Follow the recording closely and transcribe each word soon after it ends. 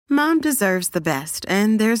Mom deserves the best,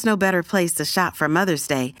 and there's no better place to shop for Mother's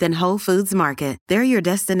Day than Whole Foods Market. They're your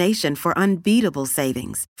destination for unbeatable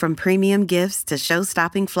savings, from premium gifts to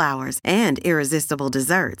show-stopping flowers and irresistible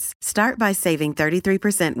desserts. Start by saving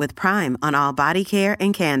 33% with Prime on all body care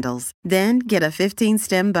and candles. Then get a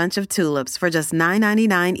 15-stem bunch of tulips for just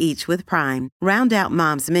 $9.99 each with Prime. Round out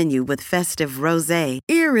Mom's menu with festive rosé,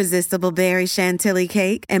 irresistible berry chantilly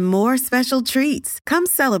cake, and more special treats. Come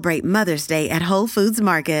celebrate Mother's Day at Whole Foods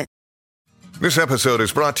Market. This episode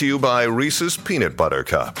is brought to you by Reese's Peanut Butter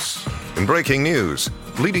Cups. In breaking news,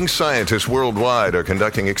 leading scientists worldwide are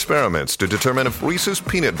conducting experiments to determine if Reese's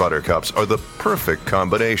Peanut Butter Cups are the perfect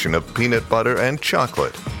combination of peanut butter and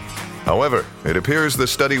chocolate. However, it appears the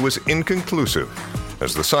study was inconclusive,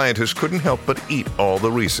 as the scientists couldn't help but eat all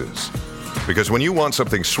the Reese's. Because when you want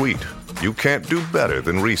something sweet, you can't do better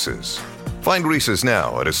than Reese's. Find Reese's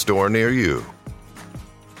now at a store near you.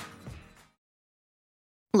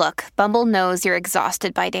 Look, Bumble knows you're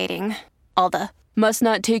exhausted by dating. All the, must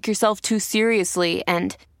not take yourself too seriously,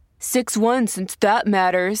 and 6'1" since that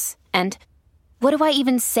matters. And what do I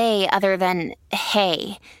even say other than,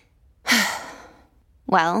 hey?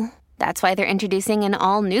 Well, that's why they're introducing an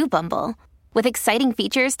all-new Bumble, with exciting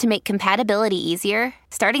features to make compatibility easier,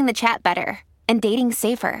 starting the chat better, and dating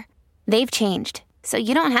safer. They've changed, so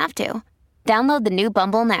you don't have to. Download the new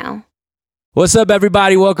Bumble now. What's up,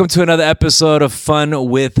 everybody? Welcome to another episode of Fun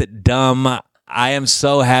with Dumb. I am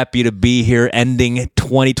so happy to be here ending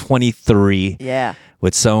 2023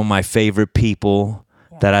 with some of my favorite people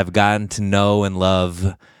that I've gotten to know and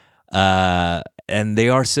love. And they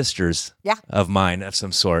are sisters of mine of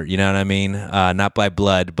some sort. You know what I mean? Not by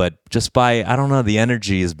blood, but just by, I don't know, the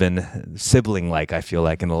energy has been sibling-like, I feel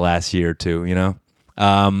like, in the last year or two, you know?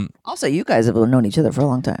 Also, you guys have known each other for a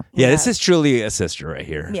long time. Yeah, this is truly a sister right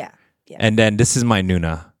here. Yeah. And then this is my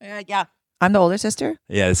Nuna. I'm the older sister.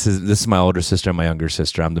 Yeah, this is my older sister and my younger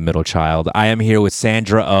sister. I'm the middle child. I am here with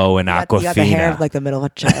Sandra Oh and Awkwafina. You got the hair of like the middle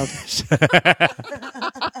child.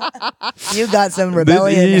 You got some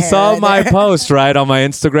rebellion. You hair saw right my there. post, right, on my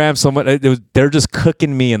Instagram. They're just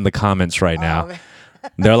cooking me in the comments right now.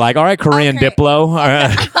 They're like, all right, Korean Diplo. All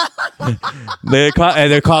right.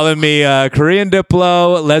 They're calling me Korean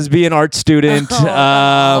Diplo, lesbian art student.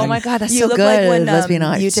 Oh my God, that's You so look good. like when lesbian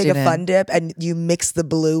art you take student. a fun dip and you mix the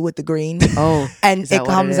blue with the green. Oh, and is that it what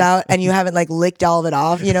comes is? out and you haven't like licked all of it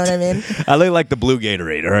off. You know what I mean? I look like the blue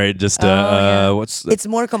Gatorade, all right? Just, what's... It's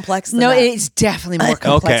more complex than No, that. it's definitely more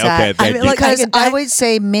complex. Okay, thank you. Because I would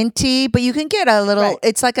say minty, but you can get a little. Right.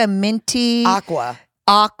 It's like a minty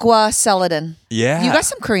aqua celadon. Yeah. You got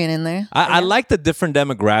some Korean in there. I like the different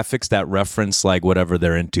demographics that reference like whatever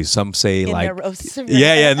they're into. Some say in like the roast.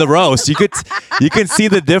 in the roast. You can see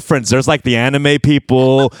the difference. There's like the anime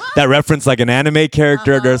people that reference like an anime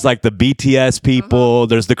character. There's like the BTS people.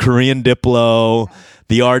 There's the Korean Diplo,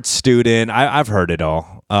 the art student. I've heard it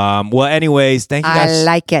all. Well, anyways, thank you guys. I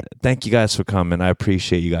like it. Thank you guys for coming. I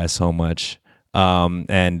appreciate you guys so much.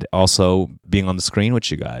 And also being on the screen with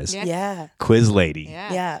you guys. Yeah. Quiz lady.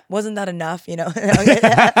 Yeah. Wasn't that enough, you know?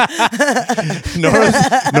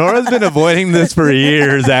 Nora's been avoiding this for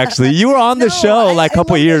years, actually. You were on the show like a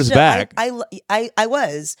couple years back. I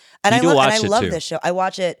was. And You do watch I it love too. this show. I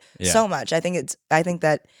watch it so much. I think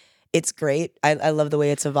that it's great. I love the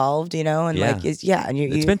way it's evolved, you know, and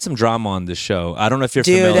it's been some drama on this show. I don't know if you're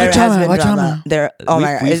dude, familiar. there has been What drama. There, oh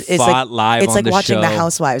my god, we it's fought like live it's on like the watching show. The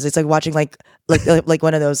Housewives. It's like watching like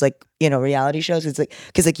one of those like reality shows. It's like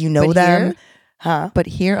because like you know But them, here? huh? But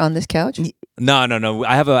here on this couch, No.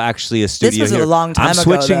 I have actually a studio was a here. long time I'm ago,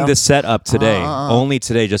 switching though. the setup today. Only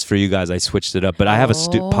today, just for you guys. I switched it up. But I have a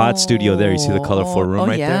pod studio there. You see the colorful room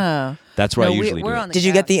right there? That's where I usually do it. Did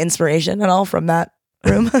you get the inspiration at all from that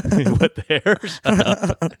room? What there? Shut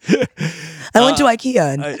up. I went to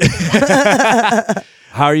IKEA. And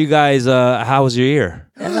How are you guys? How was your year?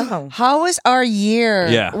 How was our year?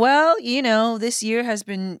 Yeah. Well, this year has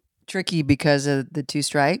been tricky because of the two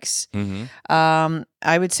strikes. Mm-hmm.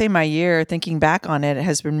 I would say my year, thinking back on it,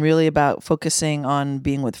 has been really about focusing on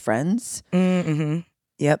being with friends. mm-hmm.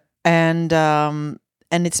 Yep. And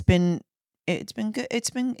it's been good. It's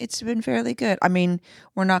been fairly good. I mean,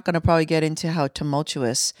 we're not going to probably get into how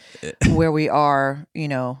tumultuous where we are,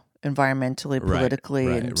 environmentally,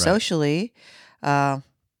 politically, and socially.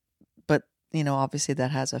 But obviously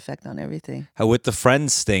that has effect on everything. With the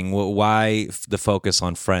friends thing, why the focus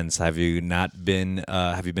on friends? Have you not been?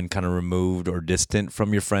 Have you been kind of removed or distant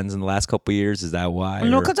from your friends in the last couple of years? Is that why?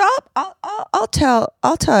 No, because I'll tell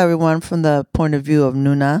everyone from the point of view of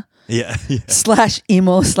Nuna. Yeah.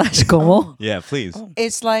 /emo/como. Yeah, please.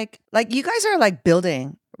 It's like you guys are like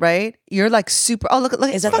building, right? You're like super. Oh, look!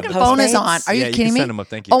 Is that fucking the phone is Postmates? on. Are you can kidding me? Send them up.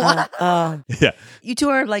 Thank you. Oh, yeah. you two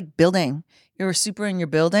are like building. You're super in your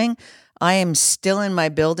building. I am still in my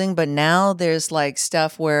building, but now there's like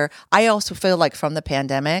stuff where I also feel like from the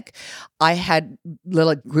pandemic, I had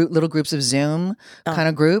little groups of Zoom kind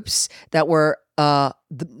of groups that were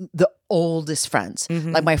the oldest friends,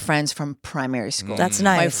 like my friends from primary school. That's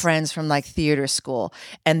nice. My friends from like theater school.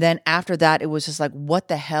 And then after that, it was just like, what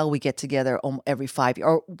the hell? We get together every 5 years.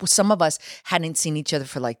 Or some of us hadn't seen each other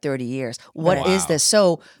for like 30 years. What is this?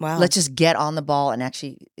 So let's just get on the ball and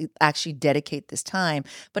actually dedicate this time.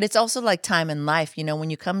 But it's also like time in life. You know, when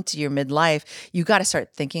you come to your midlife, you got to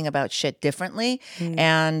start thinking about shit differently.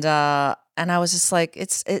 And I was just like,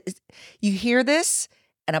 you hear this?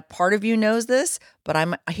 And a part of you knows this, but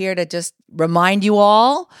I'm here to just remind you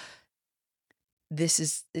all.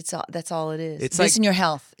 That's all it is. It's this like, and your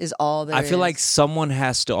health is all there I feel is. like someone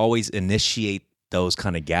has to always initiate those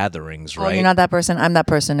kind of gatherings, right? Oh, you're not that person. I'm that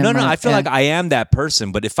person. No, I feel like I am that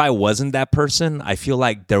person. But if I wasn't that person, I feel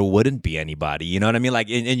like there wouldn't be anybody. You know what I mean? Like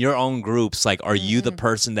in your own groups, like, are you the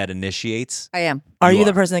person that initiates? I am. Are you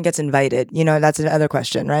the person that gets invited? You know, that's another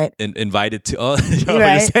question, right? Invited to? Oh, right?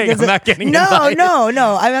 You're saying I'm not getting invited. invited.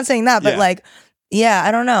 No. I'm not saying that, but like, yeah,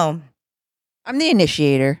 I don't know. I'm the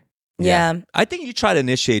initiator. Yeah. I think you try to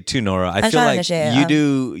initiate too, Nora. I feel try to like initiate,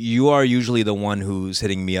 you are usually the one who's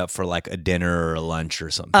hitting me up for like a dinner or a lunch or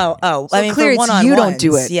something. Oh. So I mean, clear for it's one-on-ones. you don't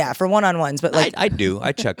do it. Yeah, for one-on-ones, but like, I do.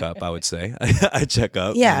 I check up, I would say. I check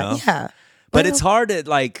up. yeah, you know? yeah. But it's hard to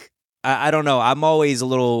like, I don't know. I'm always a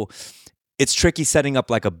little, it's tricky setting up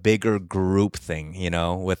like a bigger group thing, you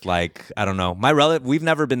know, with like, I don't know. We've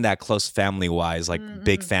never been that close family wise, like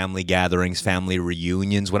big family gatherings, family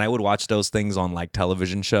reunions. When I would watch those things on like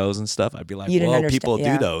television shows and stuff, I'd be like, whoa, people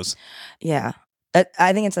do those. Yeah.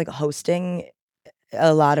 I think it's like hosting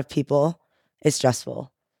a lot of people is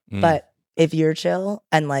stressful. But if you're chill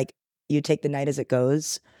and like you take the night as it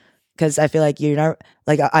goes, because I feel like you're not,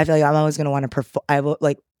 like, I feel like I'm always going to want to perform.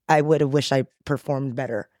 I would have wished I performed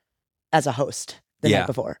better as a host the night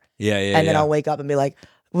before. Yeah. And then I'll wake up and be like,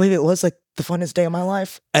 wait, it was like the funnest day of my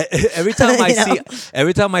life. Every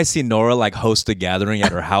time I see Nora like host a gathering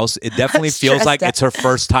at her house, it definitely feels like it's her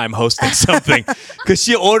first time hosting something because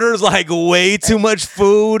she orders like way too much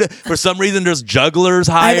food. For some reason, there's jugglers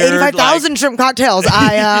hired. I have 85,000 shrimp cocktails.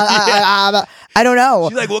 I don't know.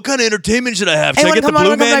 She's like, what kind of entertainment should I have? Should Hey, I get the wanna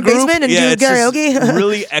Blue come to Man my group? basement and do it's karaoke? just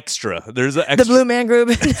really extra. There's an extra. The Blue Man Group.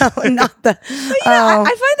 No, not the. I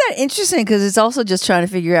find that interesting because it's also just trying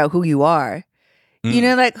to figure out who you are. You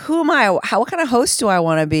know, like, who am I? What kind of host do I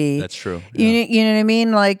want to be? That's true. You know what I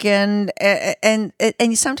mean? Like, and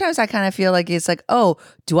sometimes I kind of feel like it's like, oh,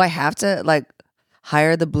 do I have to like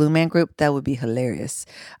hire the Blue Man Group? That would be hilarious.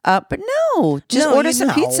 But no, just order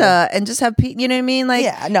some pizza and just have you know what I mean? Like,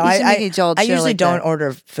 yeah, no, I usually don't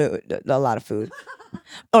order food, a lot of food.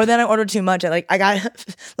 Or then I order too much. I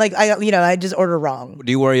just order wrong. Do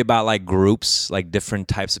you worry about like groups, like different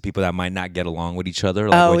types of people that might not get along with each other?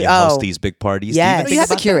 Like when you host these big parties? Yes. You have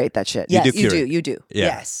to curate that shit. Yes. You do. Yeah.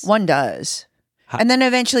 Yes. One does. And then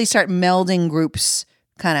eventually start melding groups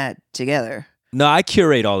kind of together. No, I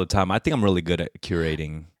curate all the time. I think I'm really good at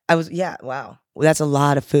curating. Wow. Well, that's a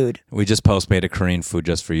lot of food. We just Postmate a Korean food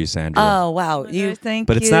just for you, Sandra. Oh, wow. But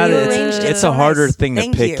it's not. It's a harder thing to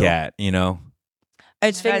pick at, you know.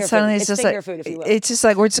 It's finger food. It's just finger food, if you will. It's just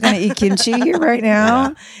like we're just gonna eat kimchi here right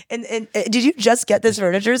now. And did you just get this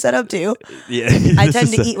furniture set up too? Yeah. I tend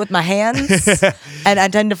to eat with my hands, and I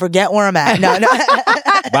tend to forget where I'm at. No.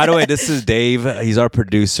 By the way, this is Dave. He's our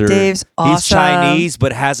producer. Dave's awesome. He's Chinese,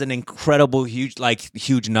 but has an incredible,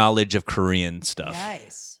 huge knowledge of Korean stuff.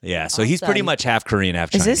 Nice. Yeah, so he's pretty much half Korean, half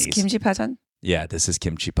Chinese. Is this kimchi pajeon? Yeah, this is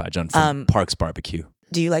kimchi pajeon from Parks Barbecue.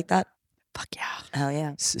 Do you like that? Fuck yeah. Hell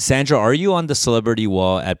yeah. Sandra, are you on the celebrity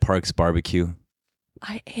wall at Parks Barbecue?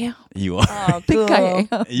 I am. You are. Oh, I think I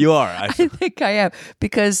am. You are. I think I am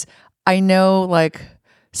because I know like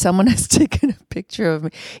someone has taken a picture of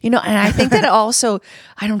me, you know, and I think that also,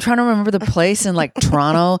 I'm trying to remember the place in like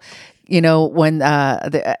Toronto, you know, when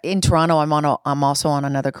in Toronto, I'm also on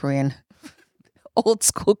another old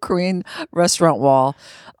school Korean restaurant wall.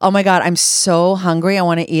 Oh my God, I'm so hungry. I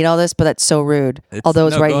want to eat all this, but that's so rude. Although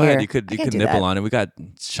it's right go here. Ahead. You could nibble on it. We got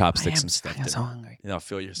chopsticks and stuff. I'm so hungry. You know,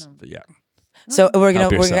 feel your yeah. So we're gonna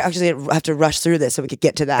yourself. actually have to rush through this so we could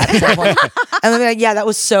get to that at some point. And then be like, yeah, that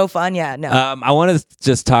was so fun. Yeah, no. I want to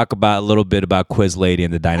just talk about a little bit about Quiz Lady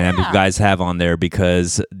and the dynamic you guys have on there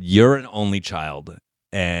because you're an only child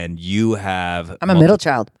and you have. I'm a middle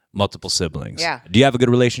child. Multiple siblings. Yeah. Do you have a good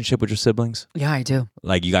relationship with your siblings? Yeah, I do.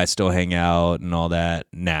 Like you guys still hang out and all that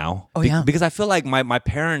now? Oh, yeah. Because I feel like my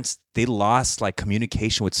parents they lost like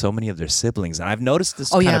communication with so many of their siblings. And I've noticed this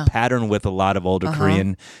kind of pattern with a lot of older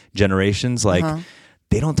Korean generations. Like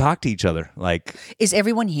they don't talk to each other. Like, is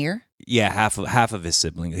everyone here? Yeah, half of his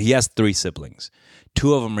siblings. He has 3 siblings.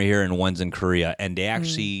 2 of them are here and one's in Korea. And they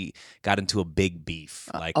actually got into a big beef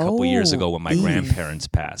like a couple years ago when my grandparents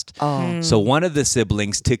passed. So one of the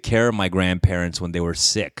siblings took care of my grandparents when they were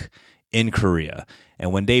sick in Korea.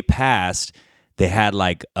 And when they passed, they had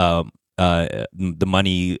like the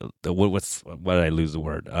money, what did I lose the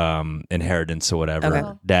word? Inheritance or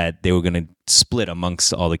whatever, that they were going to split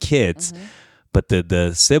amongst all the kids. But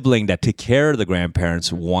the sibling that took care of the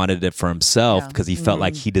grandparents wanted it for himself because he felt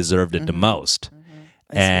like he deserved it the most.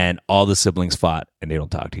 And all the siblings fought, and they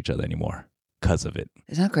don't talk to each other anymore because of it.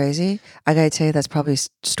 Isn't that crazy? I gotta tell you, that's probably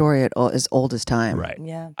a story as old as time. Right.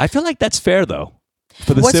 Yeah. I feel like that's fair, though.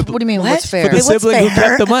 For the what do you mean? What's fair? For the sibling who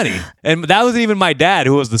kept the money, and that wasn't even my dad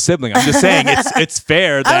who was the sibling. I'm just saying it's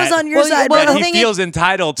fair that I was on your side, that but he feels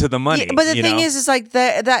entitled to the money. Yeah, but the thing is like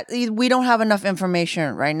that we don't have enough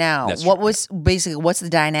information right now. That's what true. was basically what's the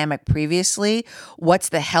dynamic previously? What's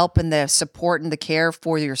the help and the support and the care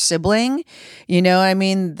for your sibling? You know,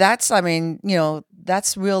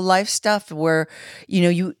 that's real life stuff where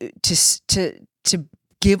you to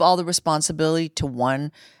give all the responsibility to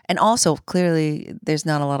one. And also, clearly, there's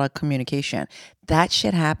not a lot of communication. That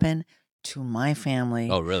shit happened to my family.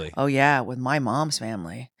 Oh, really? Oh, yeah, with my mom's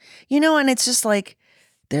family. And it's just like,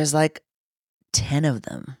 there's like 10 of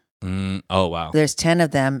them. Oh, wow. There's 10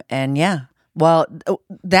 of them, and well,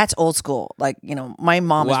 that's old school. Like, my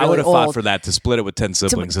mom is really I would have old. fought for that. To split it with 10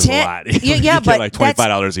 siblings is a lot. Yeah, you get but like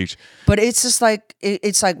 $25 each. But it's just like,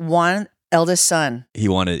 it's like one eldest son. He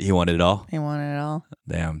wanted it all? He wanted it all.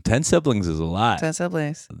 Damn, 10 siblings is a lot. 10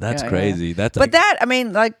 siblings. That's crazy. Yeah. That's but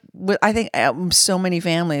I think so many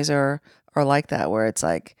families are like that, where it's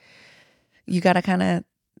like you got to kind of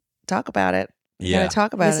talk about it. You got to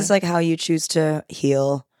talk about it. This is like how you choose to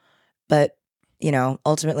heal, but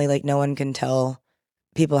ultimately, like no one can tell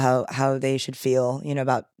people how they should feel,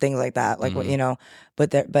 about things like that. Like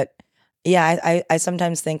but yeah, I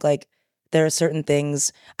sometimes think like there are certain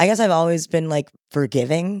things, I guess I've always been like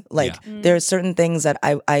forgiving. Like there are certain things that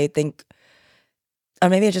I think, or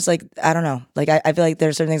maybe it's just like, I don't know. Like I feel like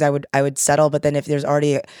there's certain things I would settle, but then if there's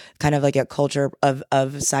already kind of like a culture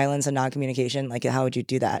of silence and non-communication, like how would you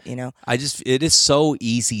do that, it is so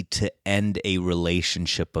easy to end a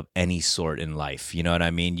relationship of any sort in life. You know what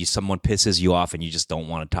I mean? Someone pisses you off and you just don't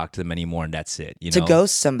want to talk to them anymore, and that's it. To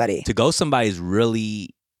ghost somebody. To ghost somebody is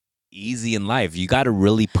really easy in life. You got to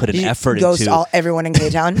really put an effort ghost into everyone in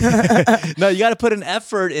K-Town. No, you got to put an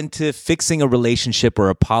effort into fixing a relationship or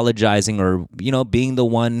apologizing or being the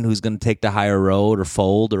one who's going to take the higher road or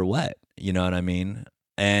fold or what. You know what I mean?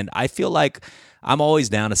 And I feel like I'm always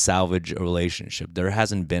down to salvage a relationship. There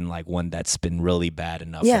hasn't been like one that's been really bad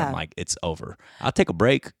enough. Yeah. I'm like, it's over. I'll take a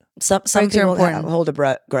break. Some people hold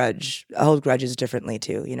a grudge. Hold grudges differently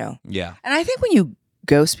too. Yeah. And I think when you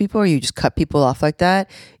ghost people or you just cut people off like that,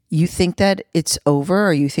 you think that it's over,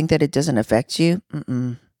 or you think that it doesn't affect you?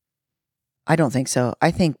 I don't think so.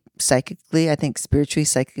 I think spiritually,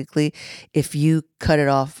 psychically, if you cut it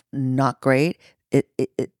off, not great.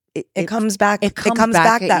 It comes back. It comes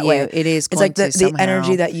back that way. It is. It's like the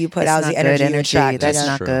energy that you put out is the energy you attract. That's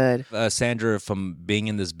not good. Sandra, from being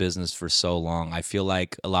in this business for so long, I feel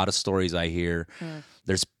like a lot of stories I hear,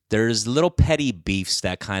 there's little petty beefs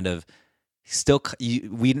that kind of still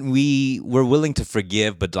we're willing to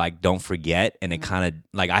forgive, but like don't forget, and it kind of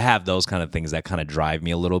like I have those kind of things that kind of drive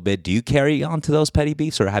me a little bit. Do you carry on to those petty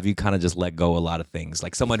beefs, or have you kind of just let go a lot of things,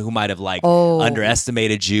 like someone who might have like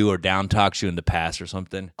underestimated you or down talked you in the past or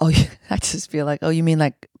something? Oh, yeah. I just feel like, you mean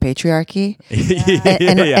like patriarchy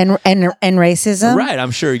and racism? Right,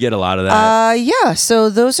 I'm sure you get a lot of that. Yeah. So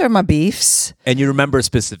those are my beefs. And you remember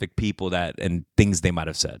specific people and things they might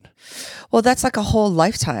have said. Well, that's like a whole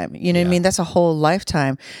lifetime. You know what I mean? That's a whole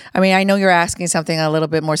lifetime. I mean, I know you're asking something a little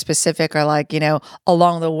bit more specific, or like,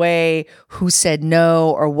 along the way, who said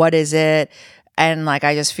no, or what is it? And like,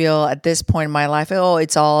 I just feel at this point in my life,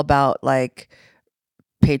 it's all about like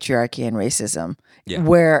patriarchy and racism,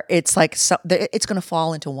 where it's like it's going to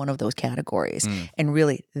fall into one of those categories. And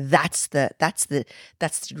really, that's the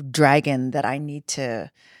dragon that I need to.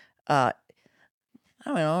 I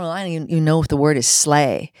don't know. I don't even know if the word is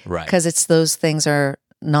slay, right? Because it's those things are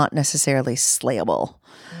not necessarily slayable.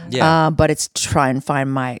 Yeah. But it's try and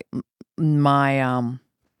find my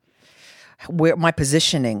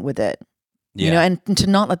positioning with it. Yeah. And to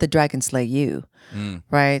not let the dragon slay you.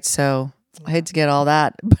 Right. So I hate to get all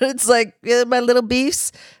that, but it's like my little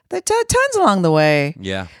beefs. There are tons along the way.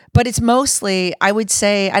 Yeah. But it's mostly, I would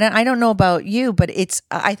say, I don't know about you, but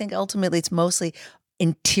I think ultimately it's mostly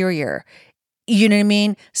interior. You know what I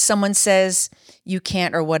mean? Someone says you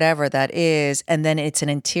can't or whatever that is, and then it's an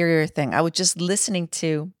interior thing. I was just listening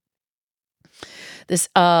to this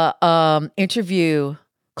interview.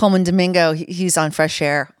 Coleman Domingo, he's on Fresh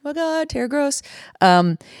Air. Oh my God, Terry Gross.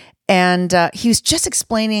 And he was just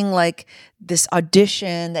explaining like this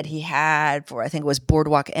audition that he had for, I think it was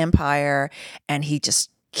Boardwalk Empire, and he just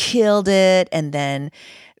killed it. And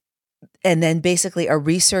then basically a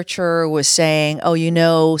researcher was saying, oh, you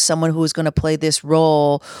know, someone who was going to play this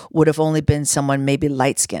role would have only been someone maybe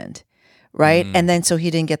light-skinned. Right. And then so he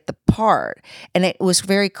didn't get the part. And it was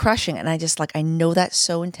very crushing. And I just like, I know that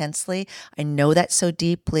so intensely. I know that so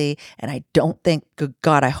deeply. And I don't think, good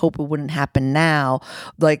God, I hope it wouldn't happen now.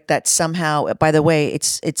 Like that somehow, by the way,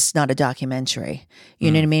 it's not a documentary.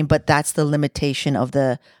 You know what I mean? But that's the limitation of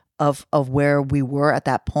of where we were at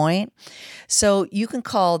that point. So you can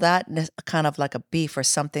call that kind of like a beef or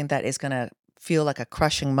something that is going to feel like a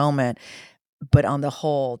crushing moment. But on the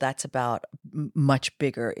whole, that's about much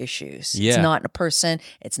bigger issues. Yeah. It's not a person.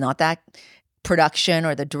 It's not that production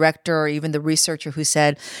or the director or even the researcher who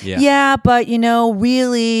said, yeah, but, you know,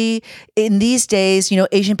 really in these days, you know,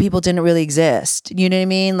 Asian people didn't really exist. You know what I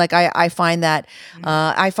mean? Like I find that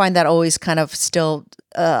always kind of still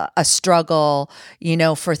a struggle, you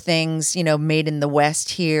know, for things, you know, made in the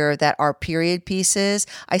West here that are period pieces.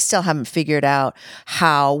 I still haven't figured out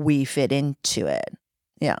how we fit into it.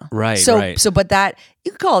 Yeah. Right. So, but that,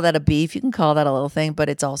 you can call that a beef, you can call that a little thing, but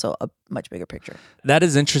it's also a much bigger picture. That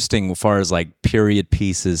is interesting as far as like period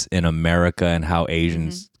pieces in America and how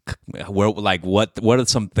Asians, what are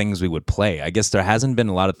some things we would play? I guess there hasn't been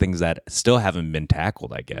a lot of things that still haven't been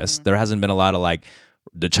tackled, I guess. There hasn't been a lot of like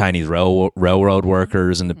the Chinese railroad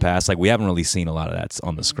workers in the past. Like we haven't really seen a lot of that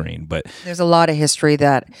on the screen, but there's a lot of history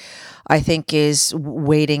that I think is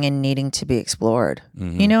waiting and needing to be explored,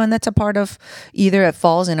 you know, and that's a part of either it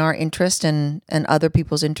falls in our interest and other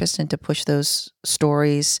people's interest and to push those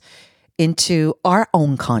stories into our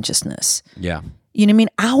own consciousness. Yeah. You know what I mean?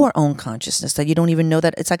 Our own consciousness that you don't even know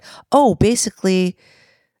that it's like, oh, basically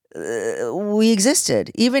we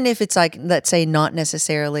existed, even if it's like, let's say not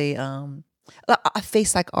necessarily, a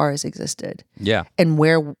face like ours existed. Yeah. And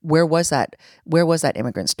where was that? Where was that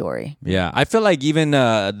immigrant story? Yeah. I feel like even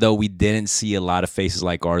though we didn't see a lot of faces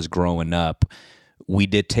like ours growing up, we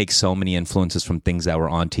did take so many influences from things that were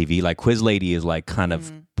on TV. Like Quiz Lady is like kind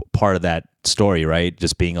of part of that story, right?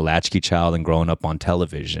 Just being a latchkey child and growing up on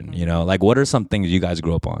television, you know? Like what are some things you guys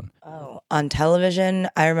grew up on? Oh, on television,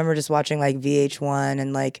 I remember just watching like VH1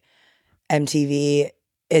 and like MTV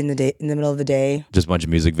in the middle of the day. Just a bunch of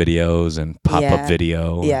music videos and pop-up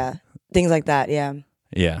video. Yeah. Things like that, yeah.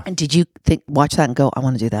 Yeah. And did you watch that and go, I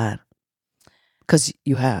want to do that? Because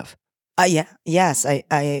you have. Yeah. Yes.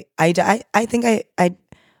 I think I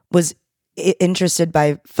was interested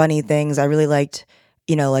by funny things. I really liked,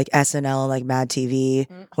 you know, like SNL, like Mad TV.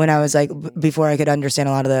 When I was like, before I could understand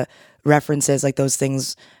a lot of the references, like those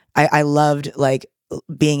things, I loved like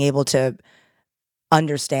being able to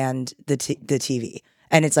understand the TV.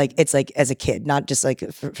 And it's like as a kid, not just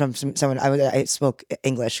like from someone. I spoke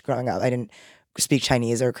English growing up. I didn't speak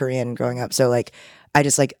Chinese or Korean growing up. So like I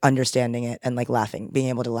just like understanding it and like laughing, being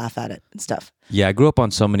able to laugh at it and stuff. Yeah, I grew up on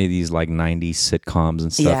so many of these like 90s sitcoms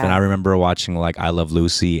and stuff. Yeah. And I remember watching like I Love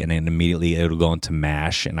Lucy, and then immediately it would go into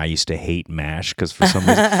MASH. And I used to hate MASH because for some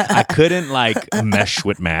reason I couldn't like mesh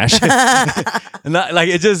with MASH. And like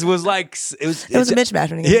it just was like it was a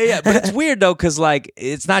mishmash. Yeah. But it's weird though, because like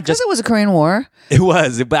it's not just Because it was a Korean War. It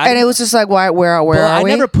was, but and it was just like, where are we? I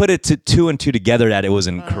never put it to two and two together that it was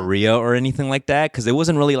in Korea or anything like that, because it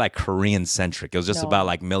wasn't really like Korean centric. It was just about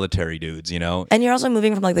like military dudes, you know. And you're also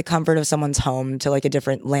moving from like the comfort of someone's home to like a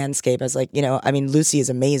different landscape. As like, you know, I mean, Lucy is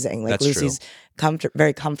amazing. Like That's Lucy's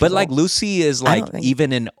very comfortable. But like Lucy is like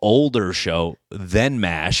even an older show than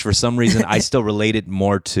MASH. For some reason, I still related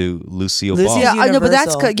more to Lucille Ball. Yeah, I know, but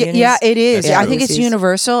that's it is. Yeah, I think it's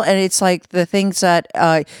universal, and it's like the things that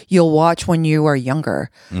you'll watch when you are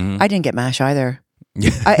younger. I didn't get MASH either.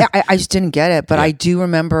 I just didn't get it, but I do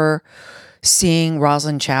remember seeing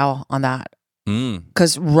Rosalind Chow on that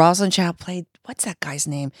because Rosalind Chow played, what's that guy's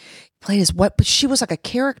name? Played as what? But she was like a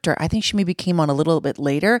character. I think she maybe came on a little bit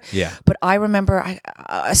later. Yeah. But I remember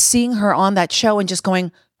seeing her on that show and just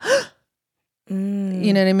going,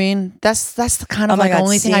 you know what I mean? That's the kind of like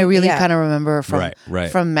only thing I really kind of remember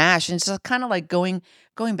from MASH, and it's just kind of like going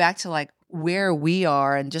back to like where we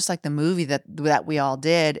are, and just like the movie that we all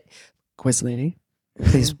did. Quiz Lady.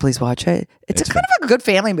 Please watch it. It's kind of a good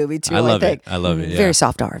family movie too. I think. I love it. Yeah. Very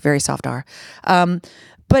soft R.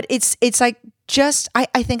 But it's like just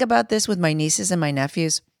I think about this with my nieces and my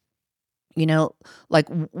nephews. You know, like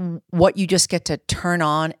what you just get to turn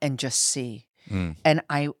on and just see. And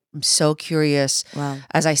I'm so curious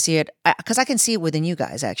as I see it, because I can see it within you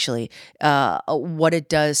guys actually, what it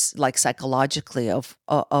does like psychologically of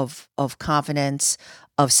confidence,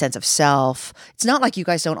 of sense of self. It's not like you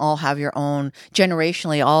guys don't all have your own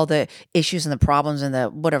generationally, all the issues and the problems and the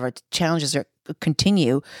whatever challenges are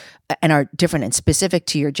continue and are different and specific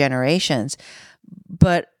to your generations.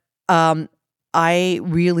 But I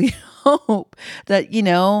really hope that, you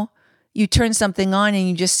know, you turn something on and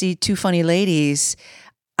you just see two funny ladies,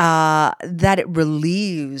 that it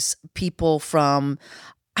relieves people from,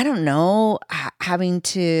 I don't know, having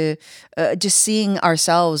to just seeing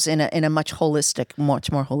ourselves in a much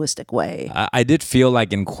more holistic way. I did feel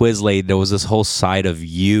like in Quizlade there was this whole side of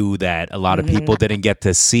you that a lot of people didn't get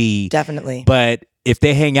to see. Definitely. But if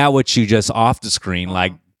they hang out with you just off the screen,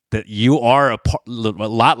 like that, you are a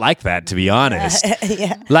lot like that, to be honest.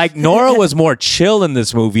 Yeah. Like Nora was more chill in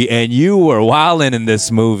this movie, and you were wilding in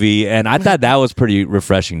this movie, and I thought that was pretty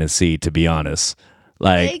refreshing to see, to be honest.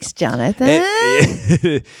 Like, thanks, Jonathan.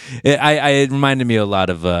 It reminded me a lot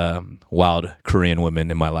of wild Korean women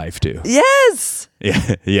in my life too. Yes.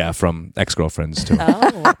 Yeah, from ex-girlfriends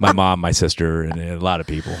to my mom, my sister, and a lot of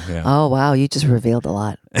people. Yeah. Oh wow, you just revealed a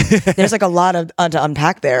lot. There's like a lot of to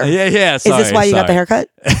unpack there. Yeah. Sorry, is this why you got the haircut?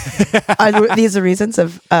 Are these the reasons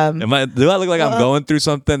of? Do I look like I'm going through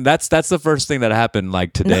something? That's the first thing that happened.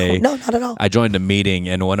 Like today, no, not at all. I joined a meeting,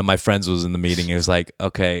 and one of my friends was in the meeting. He was like,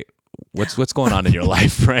 "Okay, what's going on in your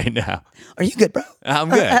life right now? Are you good, bro?" I'm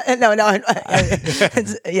good. No.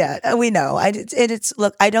 Yeah, we know. It's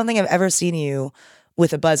look. I don't think I've ever seen you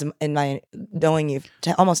with a buzz in my knowing you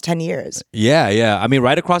almost 10 years. Yeah. I mean,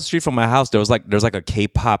 right across the street from my house, there's like a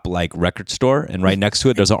K-pop like record store, and right next to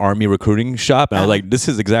it, there's an army recruiting shop. And I was like, this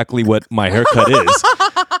is exactly what my haircut is.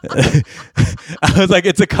 I was like,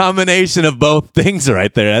 it's a combination of both things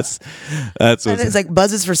right there. That's what it's like.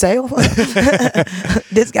 Buzzes for sale.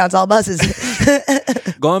 Discounts, all buzzes.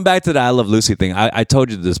 Going back to the I Love Lucy thing, I told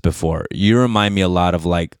you this before. You remind me a lot of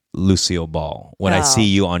like Lucille Ball when I see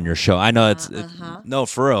you on your show. I know it's no,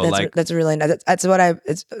 for real. That's really nice. That's what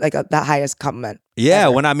it's like the highest compliment. Yeah,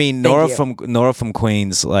 ever. when I mean Nora from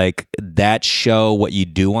Queens, like that show, what you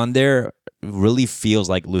do on there really feels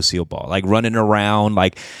like Lucille Ball, like running around,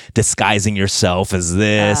 like disguising yourself as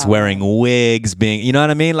this, wearing wigs, being, you know what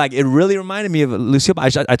I mean? Like it really reminded me of Lucille Ball.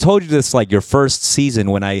 I told you this like your first season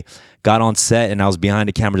when I got on set and I was behind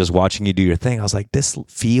the camera just watching you do your thing. I was like, this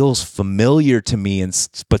feels familiar to me,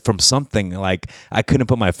 but from something like I couldn't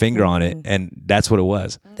put my finger on it, and that's what it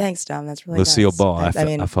was. Thanks, Dom. That's really Lucille nice. Ball.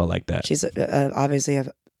 I felt like that. She's obviously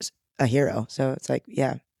a hero, so it's like,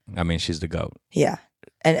 yeah. I mean, she's the GOAT. Yeah.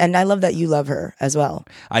 And I love that you love her as well.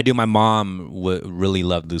 I do. My mom really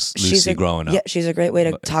loved Lucy growing up. Yeah, she's a great way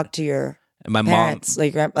to talk to your parents.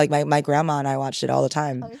 Mom, like my grandma and I watched it all the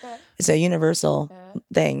time. It's a universal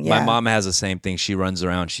thing. Yeah. My mom has the same thing. She runs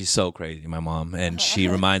around. She's so crazy, my mom, and she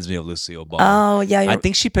reminds me of Lucille Ball. Oh yeah, I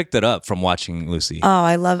think she picked it up from watching Lucy. Oh,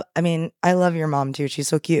 I love your mom too. She's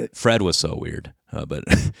so cute. Fred was so weird. But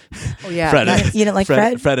Fred, you didn't like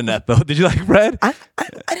Fred? Fred and Ethel. Did you like Fred? I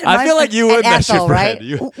feel like you would mess your Fred.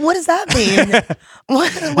 Right? What does that mean?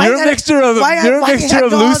 You're a mixture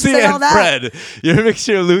of Lucy and Fred. You're a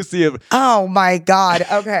mixture of Lucy and. Oh my God.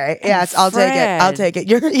 Okay. Yes, I'll take it.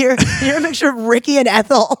 You're a mixture of Ricky and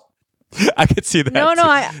Ethel. I could see that. No,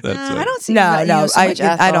 I don't see. No, Ethel.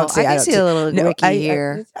 I don't see. I can see a little Ricky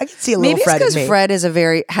here. I can see a little Maybe Fred. Maybe it's because Fred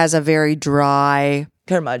has a very dry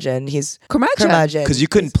curmudgeon. He's curmudgeon. Because you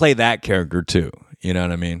couldn't play that character too. You know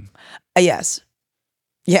what I mean? Yes.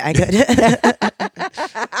 Yeah, I could.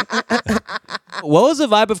 What was the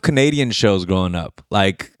vibe of Canadian shows growing up?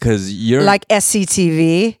 Like, because you're like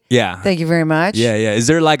SCTV. Yeah. Thank you very much. Yeah. Is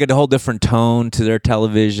there like a whole different tone to their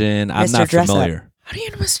television? I'm not familiar. How do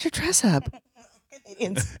you know Mr. Dress Up?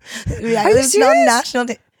 Canadians. Yeah, are you serious? National.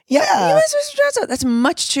 Yeah, Mr. Dress Up. That's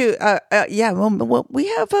much too. Yeah. Well, we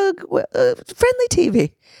have a friendly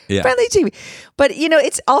TV. Yeah. Friendly TV. But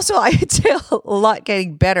it's also, I would say, a lot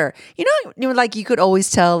getting better. Like you could always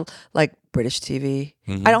tell like British TV.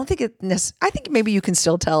 Mm-hmm. I don't think I think maybe you can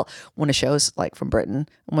still tell when a show's like from Britain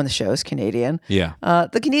and when the show's Canadian. Yeah.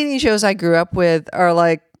 The Canadian shows I grew up with are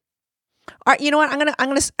like. All right, you know what? I'm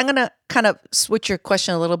gonna kind of switch your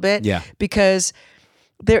question a little bit. Yeah. Because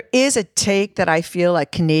there is a take that I feel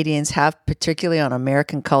like Canadians have, particularly on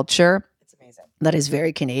American culture. It's amazing. that is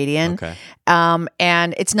very Canadian. Okay.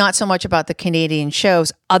 And it's not so much about the Canadian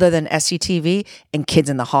shows other than SCTV and Kids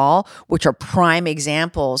in the Hall, which are prime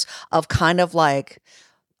examples of kind of like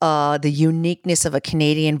the uniqueness of a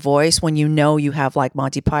Canadian voice when you know you have like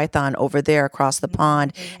Monty Python over there across the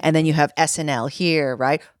pond, and then you have SNL here,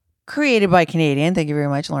 right? Created by Canadian. Thank you very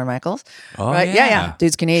much, Lorne Michaels. Oh, right? Yeah.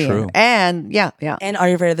 Dude's Canadian. True. And yeah. And Are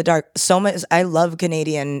You Afraid of the Dark? So much. I love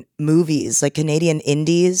Canadian movies, like Canadian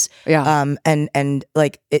indies. Yeah. And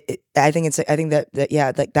like I think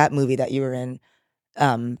that like that movie that you were in.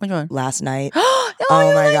 Which one? Last night.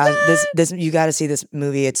 Oh my god! This you got to see this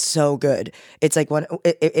movie. It's so good. It's like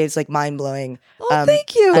it's like mind blowing. Oh,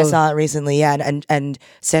 thank you. I saw it recently. Yeah, and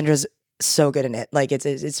Sandra's so good in it. Like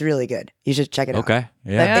it's really good. You should check it out. Okay.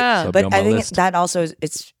 Yeah. So But I think that also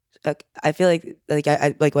it's. I feel like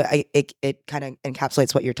I like what it kind of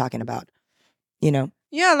encapsulates what you're talking about. You know.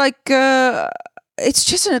 Yeah, like it's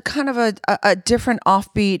just a kind of a different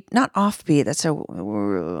offbeat, not offbeat. I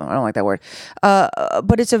don't like that word.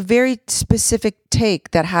 But it's a very specific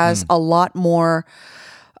take that has a lot more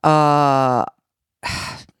kind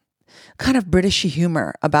of British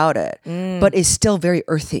humor about it, but is still very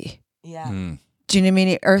earthy. Yeah. Do you know what I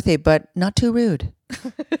mean? Earthy, but not too rude.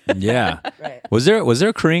 Yeah. Right. Was there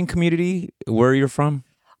a Korean community where you're from?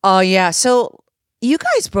 Oh yeah. So you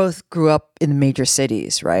guys both grew up in the major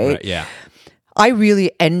cities, right? Yeah. I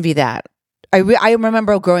really envy that. I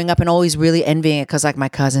remember growing up and always really envying it because like my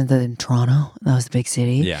cousins lived in Toronto. That was the big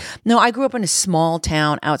city. Yeah. No, I grew up in a small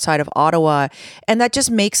town outside of Ottawa, and that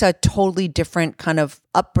just makes a totally different kind of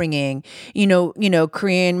upbringing. You know,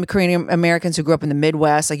 Korean Americans who grew up in the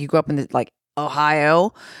Midwest, like you grew up in like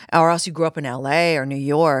Ohio, or else you grew up in LA or New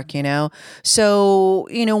York, you know? So,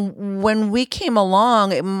 you know, when we came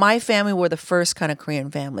along, my family were the first kind of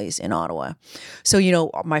Korean families in Ottawa. So, you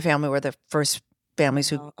know, my family were the first families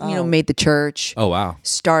who, you know, made the church. Oh, wow.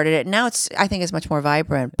 Started it. Now I think it's much more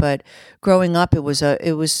vibrant, but growing up it was you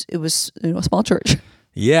know, a small church.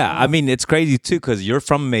 Yeah, I mean, it's crazy too because you're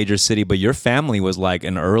from a major city, but your family was like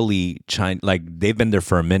an early China, like they've been there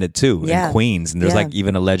for a minute too in Queens, and there's like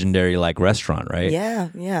even a legendary like restaurant, right? Yeah.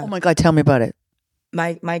 Oh my God, tell me about it.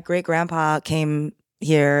 My great grandpa came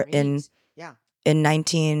here in the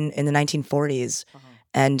 1940s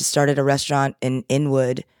and started a restaurant in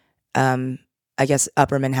Inwood, I guess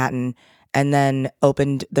Upper Manhattan, and then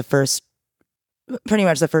opened pretty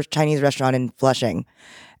much the first Chinese restaurant in Flushing.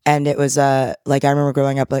 And it was like I remember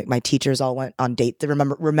growing up, like my teachers all went on dates. They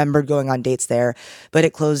remembered going on dates there, but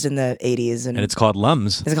it closed in the 80s. And it's called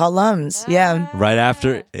Lums. It's called Lums. Yeah. Right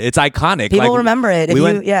after, it's iconic. People remember it. We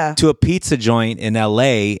went to a pizza joint in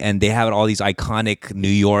LA, and they have all these iconic New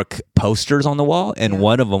York posters on the wall, and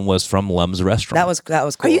one of them was from Lums Restaurant. That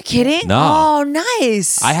was cool. Are you kidding? No. Oh,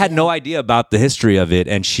 nice. I had no idea about the history of it,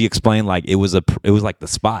 and she explained like it was like the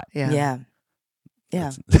spot. Yeah.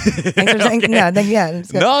 Thanks for saying.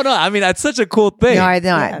 It's good. No. I mean, that's such a cool thing. No, I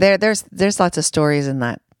know. There's lots of stories in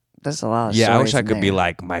that. There's a lot of stories. I wish I in could there. be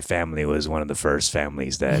like my family was one of the first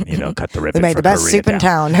families that cut the ribbon. They made for the best Korea soup in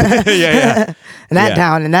town. Yeah. In that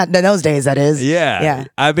town, in those days, that is. Yeah.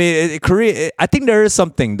 I mean, Korea. I think there is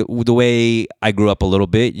something the way I grew up a little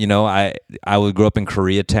bit. You know, I would grow up in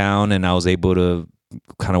Koreatown, and I was able to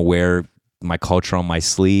kind of wear my culture on my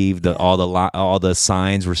sleeve. All the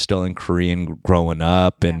signs were still in Korean growing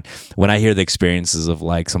up, and when I hear the experiences of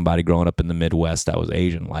like somebody growing up in the Midwest that was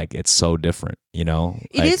Asian, like it's so different. You know,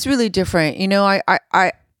 it is really different. You know, I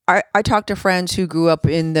talk to friends who grew up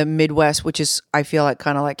in the Midwest, which is I feel like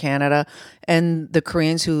kind of like Canada, and the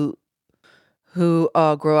Koreans who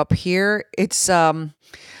grow up here. It's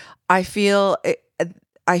I feel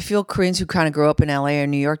Koreans who kind of grow up in LA or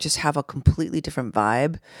New York just have a completely different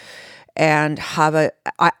vibe. And have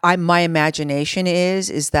my imagination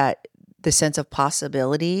is that the sense of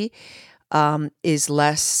possibility is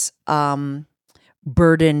less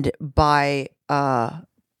burdened by the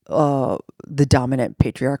dominant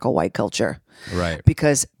patriarchal white culture, right?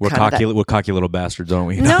 Because we're cocky little bastards, aren't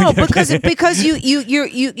we? No, because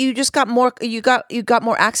you just got more you got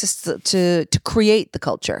more access to create the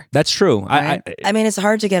culture. That's true. Right? I mean, it's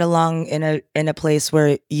hard to get along in a place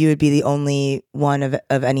where you would be the only one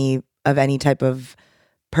of any type of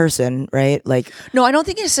person, right? Like, no, I don't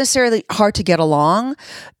think it's necessarily hard to get along.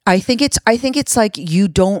 I think it's like you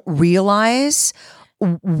don't realize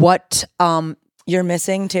what you're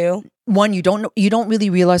missing too. One, you don't really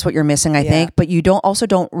realize what you're missing, I think, but you don't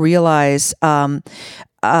realize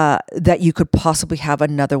that you could possibly have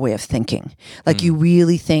another way of thinking. Like you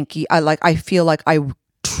really think I feel like I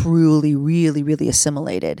truly, really, really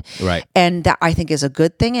assimilated. Right. And that I think is a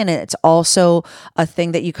good thing. And it's also a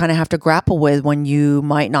thing that you kind of have to grapple with when you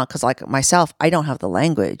might not, because like myself, I don't have the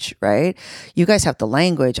language, right? You guys have the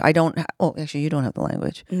language. I don't, actually, you don't have the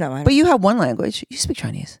language. No, but you have one language. You speak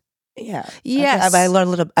Chinese. Yeah. Yes. Okay.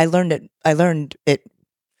 I learned it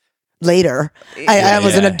later. I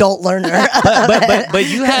was an adult learner. but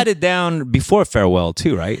you had it down before farewell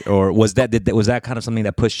too, right? Or was that kind of something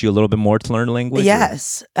that pushed you a little bit more to learn language?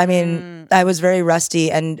 Yes. I mean, I was very rusty,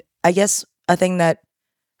 and I guess a thing that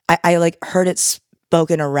I like heard it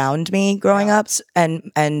spoken around me growing up,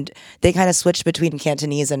 and they kind of switched between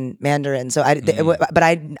Cantonese and Mandarin. So but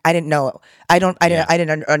I didn't know. I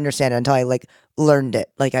didn't understand it until I like learned it.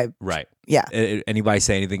 Like right. Yeah. Anybody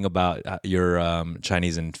say anything about your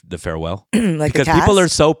Chinese and the farewell? Like because people are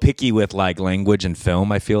so picky with like language and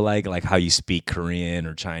film. I feel like how you speak Korean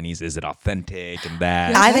or Chinese. Is it authentic and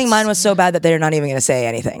that? I think mine was so bad that they're not even going to say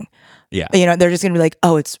anything. Yeah. You know, they're just going to be like,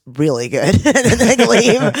 oh, it's really good. And then they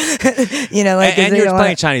leave. You know, like, and you're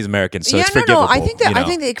playing Chinese American, so it's forgivable. No, I think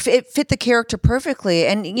it fit the character perfectly.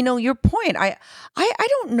 And, you know, your point, I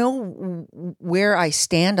don't know where I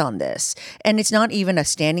stand on this. And it's not even a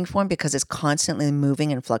standing point because it's constantly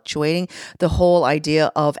moving and fluctuating. The whole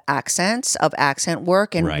idea of accents, of accent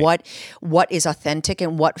work, and what is authentic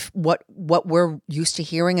and what we're used to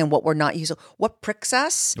hearing and what we're not used to, what pricks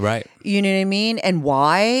us. Right. You know what I mean? And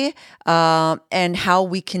why? And how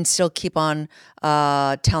we can still keep on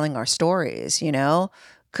telling our stories, you know?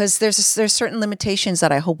 Because there's certain limitations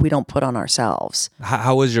that I hope we don't put on ourselves.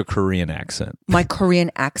 How was your Korean accent? My Korean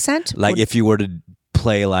accent? Like if you were to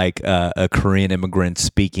play like a Korean immigrant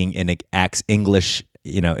speaking in English,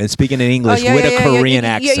 you know, and speaking in English with a Korean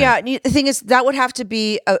accent. Yeah. The thing is, that would have to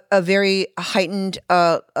be a very heightened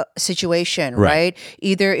situation, right?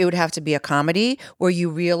 Either it would have to be a comedy where you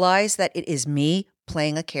realize that it is me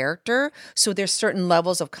playing a character. So there's certain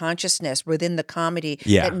levels of consciousness within the comedy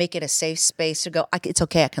that make it a safe space to go, it's